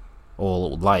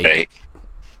or like? right?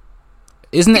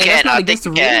 Isn't that You that's can't- not I against the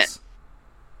think you can't. rules?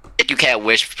 You can't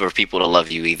wish for people to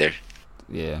love you either.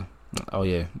 Yeah. Oh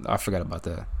yeah, I forgot about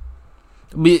that.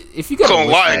 But if you got Don't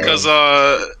lie, because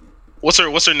what's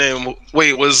her name?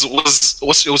 Wait, was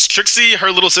it was Trixie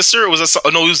her little sister? Or was that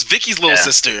no? It was Vicky's little Yeah.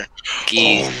 sister.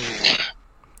 He-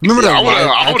 remember that I would've- live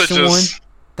I would've action one? just-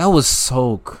 That was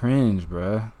so cringe,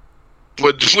 bruh.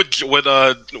 What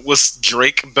was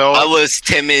Drake Bell? Why was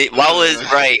Timmy?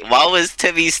 Why was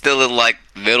Timmy still in like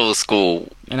middle school?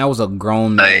 And that was a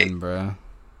grown Hey. man, bruh.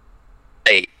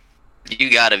 Like,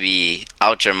 you gotta be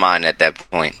out your mind at that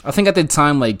point. I think at the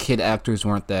time, like, kid actors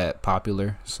weren't that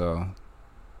popular, so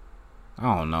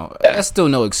I don't know. That's still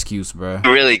no excuse, bruh.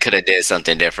 You really could have did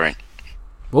something different.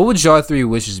 What would your three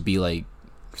wishes be like?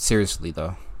 Seriously,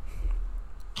 though.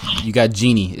 You got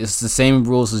Genie. It's the same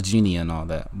rules as Genie and all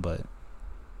that, but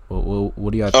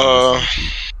what do y'all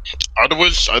think?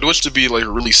 I'd wish to be like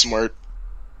really smart.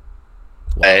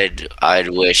 I'd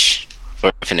wish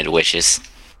for infinite wishes.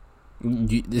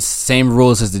 It's the same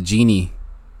rules as the Genie.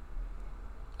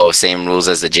 Oh, same rules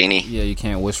as the genie. Yeah, you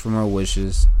can't wish for more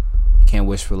wishes. You can't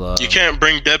wish for love. You can't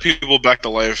bring dead people back to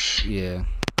life. Yeah.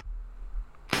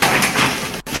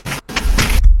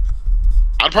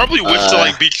 I'd probably wish to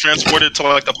like be transported to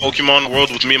like the Pokemon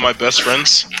world with me and my best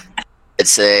friends. I'd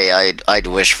say I'd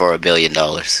wish for $1 billion.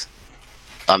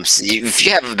 If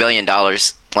you have $1 billion,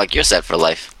 like you're set for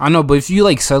life. I know, but if you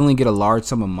like suddenly get a large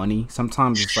sum of money,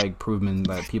 sometimes it's like proven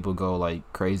that people go like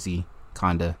crazy,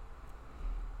 kinda.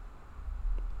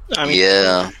 I mean,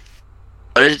 Yeah,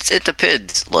 but it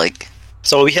depends. Like,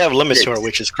 so we have limits to our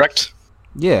wishes, correct?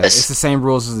 Yeah, Yes. it's the same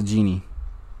rules as the genie.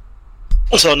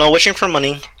 So no wishing for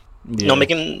money, Yeah.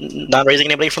 not raising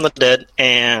anybody from the dead,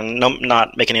 and no,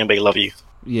 not making anybody love you.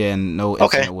 Yeah, and no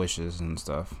Okay. infinite wishes and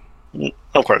stuff.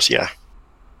 Of course, yeah.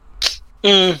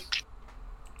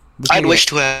 I'd wish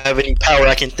to have any power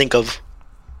I can think of.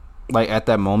 like at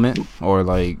that moment, or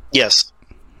like Yes.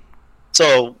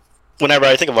 So whenever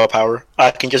I think of a power, I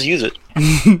can just use it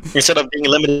instead of being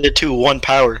limited to one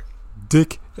power.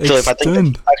 dick So if I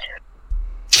think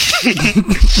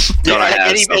Don't I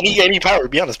have any power,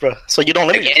 be honest, bro. So you don't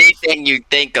limit like yourself. anything you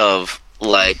think of,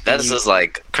 like that's just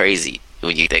like crazy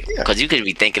when you think, because you could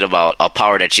be thinking about a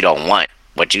power that you don't want,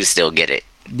 but you still get it.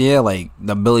 yeah, like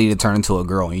the ability to turn into a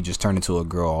girl, and you just turn into a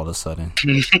girl all of a sudden.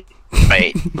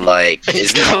 Right? Like,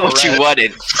 it's not what you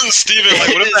wanted. Steven, like,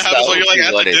 what if that It's happens not when you're what like you at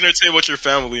the wanted. dinner table with your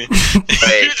family?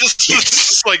 Right. You're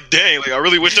just like, dang, like I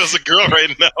really wish I was a girl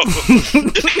right now.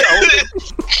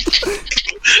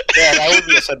 Yeah, that would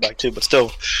be a setback too, but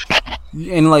still.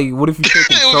 And like, what if you take It would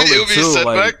be- control it would be a too?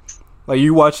 setback. Like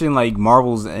you watching like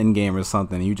Marvel's Endgame or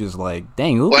something, and you just like,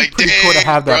 dang, it would Like, be pretty cool to dang,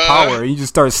 have that bruh. power. And you just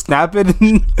start snapping.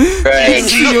 And Right.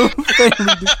 see your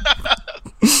family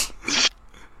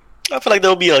I feel like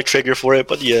there'll be a trigger for it,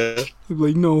 but yeah.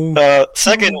 like, no.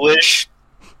 Second wish.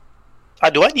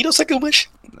 Do I need a second wish?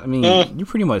 I mean, you're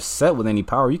pretty much set with any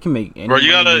power. You can make any. Bro,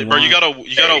 you money gotta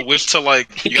want. wish to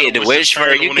like. You gotta can wish to for.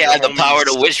 turn You one can of have the your power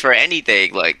to homies. wish for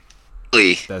anything. Like,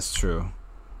 really. That's true.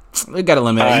 We gotta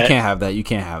limit it. You Alright. can't have that. You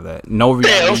can't have that. No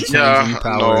reality changing Yeah,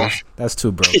 powers. no. That's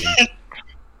too broken.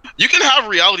 You can have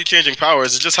reality changing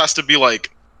powers. It just has to be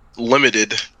like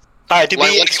limited. Alright, to be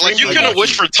Like you extremely can lucky.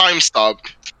 wish for time stop.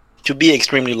 To be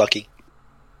extremely lucky.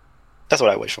 That's what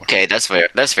I wish for. Okay, that's fair.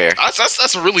 That's fair.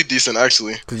 That's really decent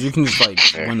actually. Because you can just like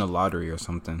win the lottery or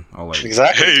something, or like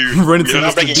Exactly. Hey, Run into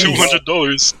yeah, Mr.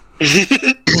 Beast.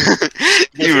 $200.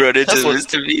 You run into That's what-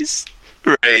 Mr. Beast,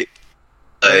 right?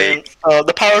 And Like, then,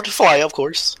 the power to fly, of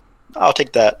course. I'll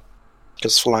take that.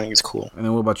 Because flying is cool. And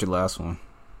then what about your last one?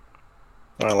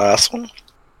 My last one.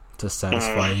 To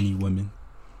satisfy any women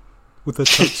with a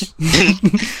touch.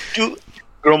 You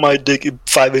grow my dick in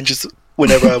 5 inches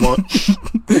whenever I want.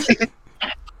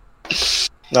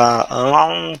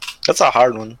 That's a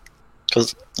hard one.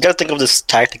 Because you gotta think of this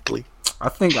tactically. I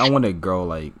think I want to grow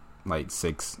like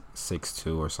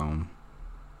 6'2" or something,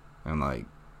 and like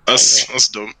That's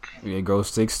dope. yeah, grow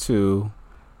 6'2",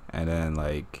 and then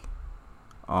like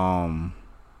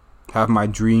have my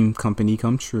dream company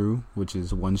come true, which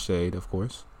is One Shade, of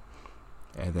course.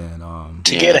 And then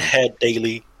To Yeah. get ahead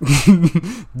daily.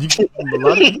 you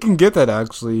can get that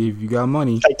actually if you got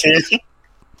money. I can.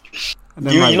 And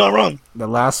then You're like, not wrong. the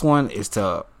last one is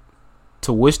to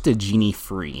wish the genie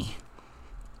free.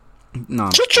 No,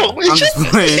 I'm Shut just your playing. I'm just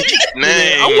playing.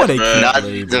 I want to bruh. keep not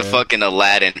Blade, the bruh. fucking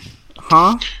Aladdin.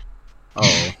 Huh?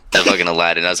 Oh, That fucking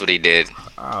Aladdin. That's what he did.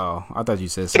 oh! I thought you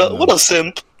said What a, something. what a else.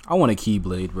 simp. I want a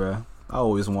Keyblade, bruh. I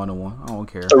always wanted one. I don't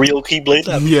care. A real Keyblade.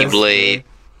 Yes, Blade.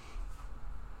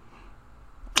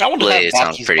 I want to have Blade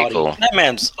sounds Baki's pretty body. cool. That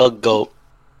man's a goat.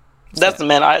 That's the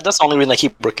man. That's the only reason I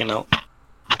keep working out.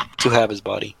 To have his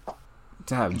body.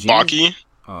 to have genie. Baki.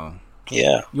 Oh,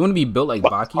 Yeah. you want to be built like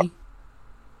Baki?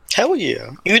 Hell yeah.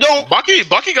 You don't.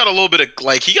 Baki got a little bit of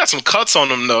like he got some cuts on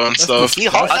him though and stuff. He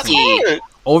hard. That's Baki. hard.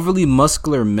 Overly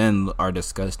muscular men are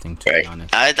disgusting, to Right. be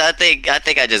honest. I think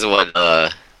I just want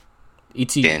Ben.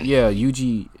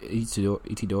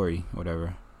 Itadori,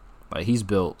 whatever. Like he's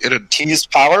built. Tease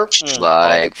power.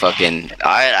 like fucking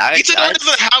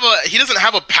Itadori he doesn't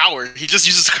have a power. He just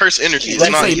uses curse energy. He's It's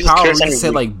When like- not, you he say just power, cares we can say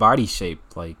energy. like body shape.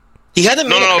 Like He hasn't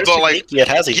made No, a but, curse like- technique yet,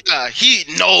 has he? yeah,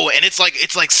 and it's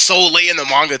like so late in the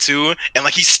manga too, and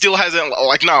like he still hasn't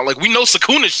like we know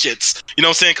Sukuna shits. You know what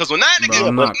I'm saying? Because when that Bro, nigga,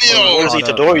 I'm not you know, Where's caught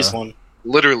up, Itadori's bruh. one?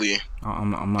 literally. I'm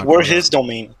not. We're caught his up.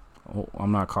 domain. Oh,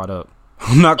 I'm not caught up.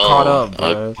 I'm not caught Oh, up,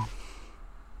 bro.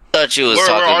 thought you was Where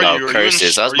talking are about you? Are you in-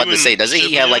 curses. I was are about you to say, in doesn't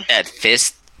he have Shibuya? like that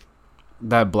fist?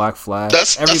 That Black Flash.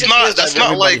 That's not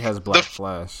everybody like has Black the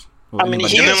Flash. I mean,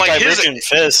 he And then, is like, his- Divergent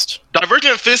Fist.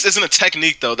 Divergent Fist isn't a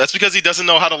technique though. That's because he doesn't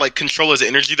know how to like control his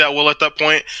energy that well at that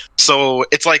point. So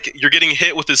it's like you're getting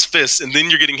hit with his fist, and then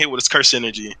you're getting hit with his curse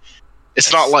energy.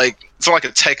 It's not like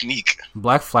a technique.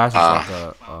 Black Flash is like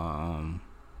a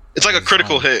It's like a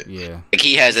critical hit. Yeah. Like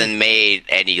he hasn't made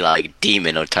any like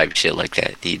demon or type shit like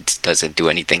that. He doesn't do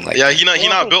anything like Yeah, that. he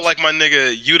not built like my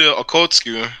nigga Yuta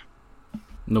Okotsuki.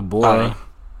 Nobara.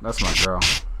 That's my girl.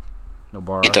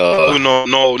 Nobara. Who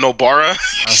Nobara?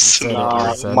 I said it,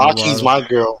 I said Maki's Nobara. my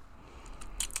girl.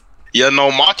 Yeah,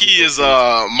 no, Maki is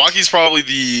Maki's probably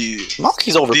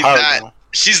Maki's overpowered. that- now.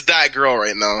 she's that girl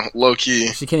right now, low key.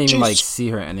 She can't even like She's- see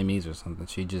her enemies or something.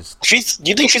 She just Do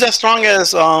you think she's as strong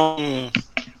as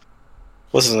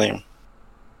what's his name?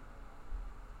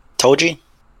 Toji?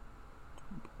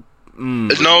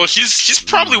 No, she's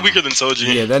probably weaker than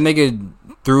Toji. yeah, that nigga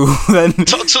threw that.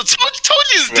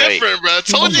 Toji's Right. different, bro.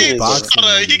 Toji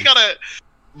Toji, is he gotta,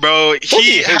 bro. He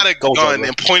Toji had a hates Gojo, gun bro.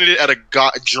 and pointed it at a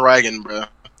dragon, bro.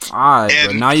 Alright,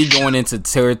 but And- now you're going into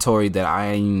territory that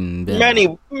I ain't been.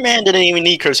 Man didn't even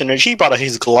need curse energy. He brought out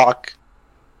his Glock.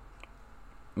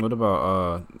 What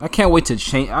about I can't wait to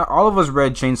change. All of us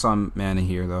read Chainsaw Man in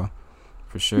here though,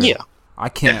 for sure. Yeah. I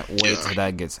can't wait till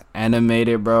that gets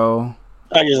animated, bro.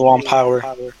 I just want power.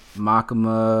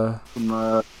 Makima.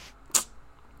 I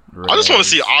just want to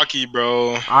see Aki,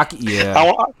 bro. Aki. Yeah,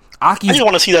 I Aki. just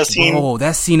want to see that scene. Bro,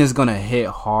 that scene is gonna hit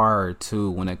hard too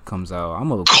when it comes out. I'm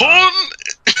gonna. Con.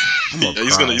 I'm Yeah,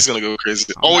 he's cry. gonna go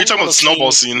crazy. Oh, you're talking about the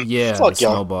snowball scene. Yeah, Fuck the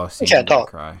y'all. snowball scene. can't I'm gonna talk.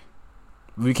 Cry.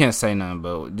 We can't say nothing,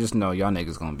 but just know y'all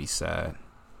niggas gonna be sad.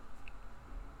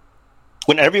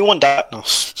 When everyone died. No.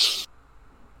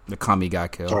 The Kami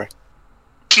got killed. Sorry.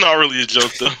 It's not really a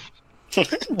joke though.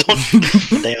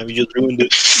 Damn, you just ruined it.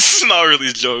 It's not really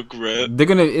a joke, bro.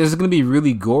 It's gonna be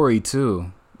really gory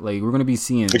too. Like we're gonna be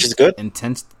seeing, Which is good.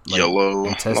 intense, like, Yellow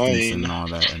intestines line. and all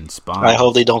that, and spine. I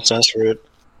hope they don't censor it.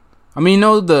 I mean,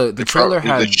 no, the trailer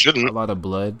probably- they had shouldn't. a lot of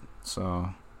blood, so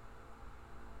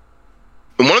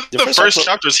In one of the The first, first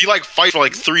episode- chapters, he like fights for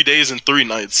like 3 days and 3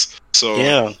 nights. So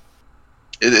Yeah.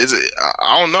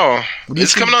 I don't know. What do you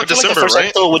It's think- coming out I feel like the December, first right?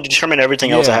 episode would determine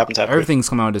everything else that happens after. everything's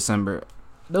coming out in December.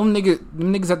 Them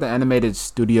niggas at the animated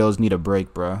studios need a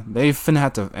break, bruh. They finna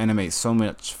have to animate so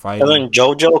much fighting. And then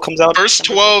JoJo comes out. First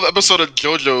 12 episode of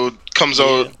JoJo comes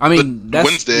out. I mean, that's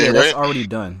Wednesday, yeah, right? that's already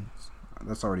done.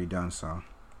 That's already done. So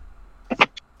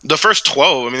The first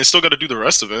 12. I mean, they still got to do the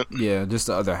rest of it. yeah, just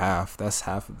the other half. That's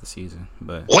half of the season,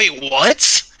 but Wait,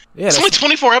 what? yeah, It's only that's,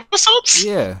 24 episodes?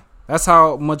 yeah, that's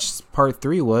how much part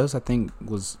 3 was. I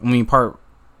mean part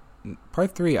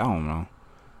 3. I don't know.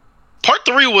 Part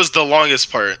 3 was the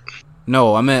longest part.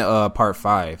 No, I meant part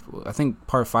 5. I think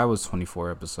part 5 was 24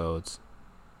 episodes.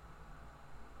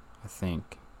 I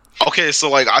think. Okay, so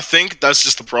like I think that's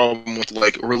just the problem with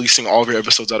like releasing all of your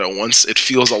episodes out at once. It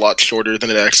feels a lot shorter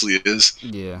than it actually is.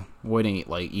 Yeah, waiting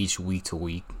like each week to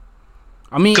week.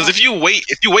 I mean, Because if you wait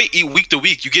week to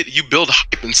week, you build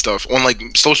hype and stuff on like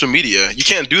social media. You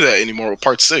can't do that anymore with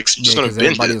part 6. You're just yeah, gonna 'cause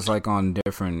binge everybody's it. like on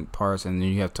different parts, and then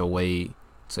you have to wait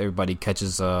so everybody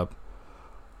catches up.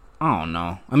 I don't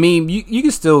know. I mean, you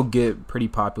can still get pretty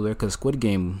popular because Squid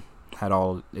Game had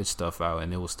all its stuff out,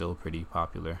 and it was still pretty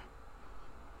popular.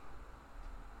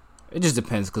 It just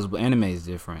depends because anime is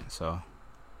different. So,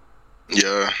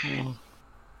 Yeah. Yeah.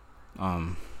 I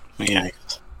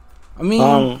mean,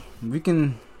 Um, we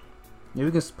can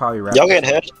probably wrap. Y'all this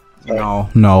get up. head.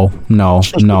 No.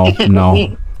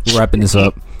 We're wrapping this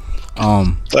up. I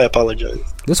apologize.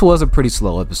 This was a pretty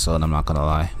slow episode. I'm not gonna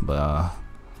lie, but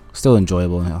still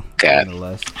enjoyable. God.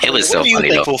 Nonetheless. It was What so are you funny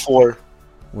though. thankful for?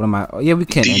 What am I? Oh, yeah, we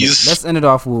can. End it. These- Let's end it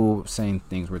off with saying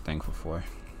things we're thankful for.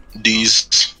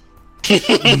 These.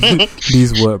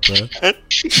 These what, bro? Alright,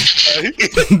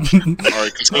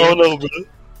 continue. Oh no, bro.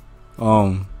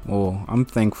 Well, I'm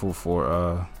thankful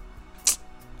for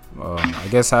I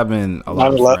guess having a lot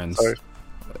Not of a lot, friends, sorry.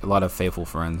 a lot of faithful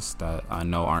friends that I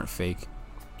know aren't fake.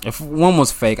 If one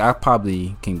was fake, I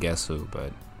probably can guess who,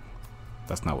 but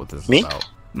that's not what this Me? is about.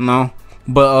 No,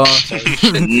 but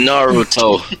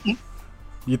Naruto.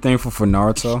 you thankful for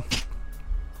Naruto?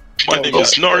 My name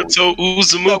is Naruto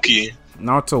Uzumaki.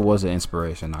 Naruto was an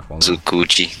inspiration, not gonna lie.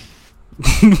 Zukuchi.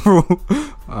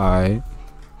 Alright.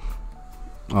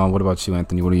 What about you,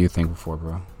 Anthony? What are you thankful for,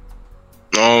 bro?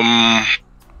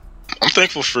 I'm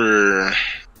thankful for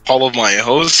all of my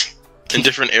hoes in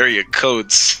different area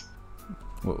codes.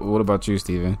 What about you,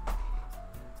 Steven?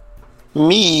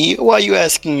 Me? Why are you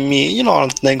asking me? You know, I'm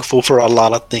thankful for a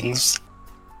lot of things.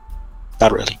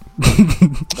 Not really.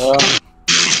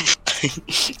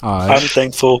 I'm Alright.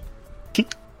 thankful. Can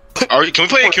we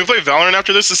play Valorant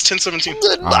after this? It's 10:17.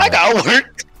 I got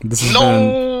work. This has been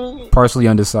No. Partially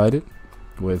Undecided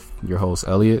with your host,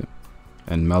 Elliot,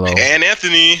 and Mello, And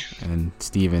Anthony and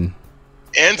Steven,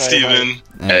 and Steven.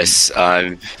 and, Yes,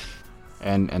 and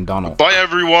Donald. Bye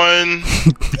everyone.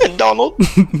 And Donald.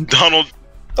 Donald.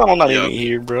 I'm not Yeah. even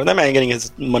here, bro. That man getting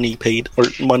his money paid or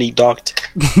money docked.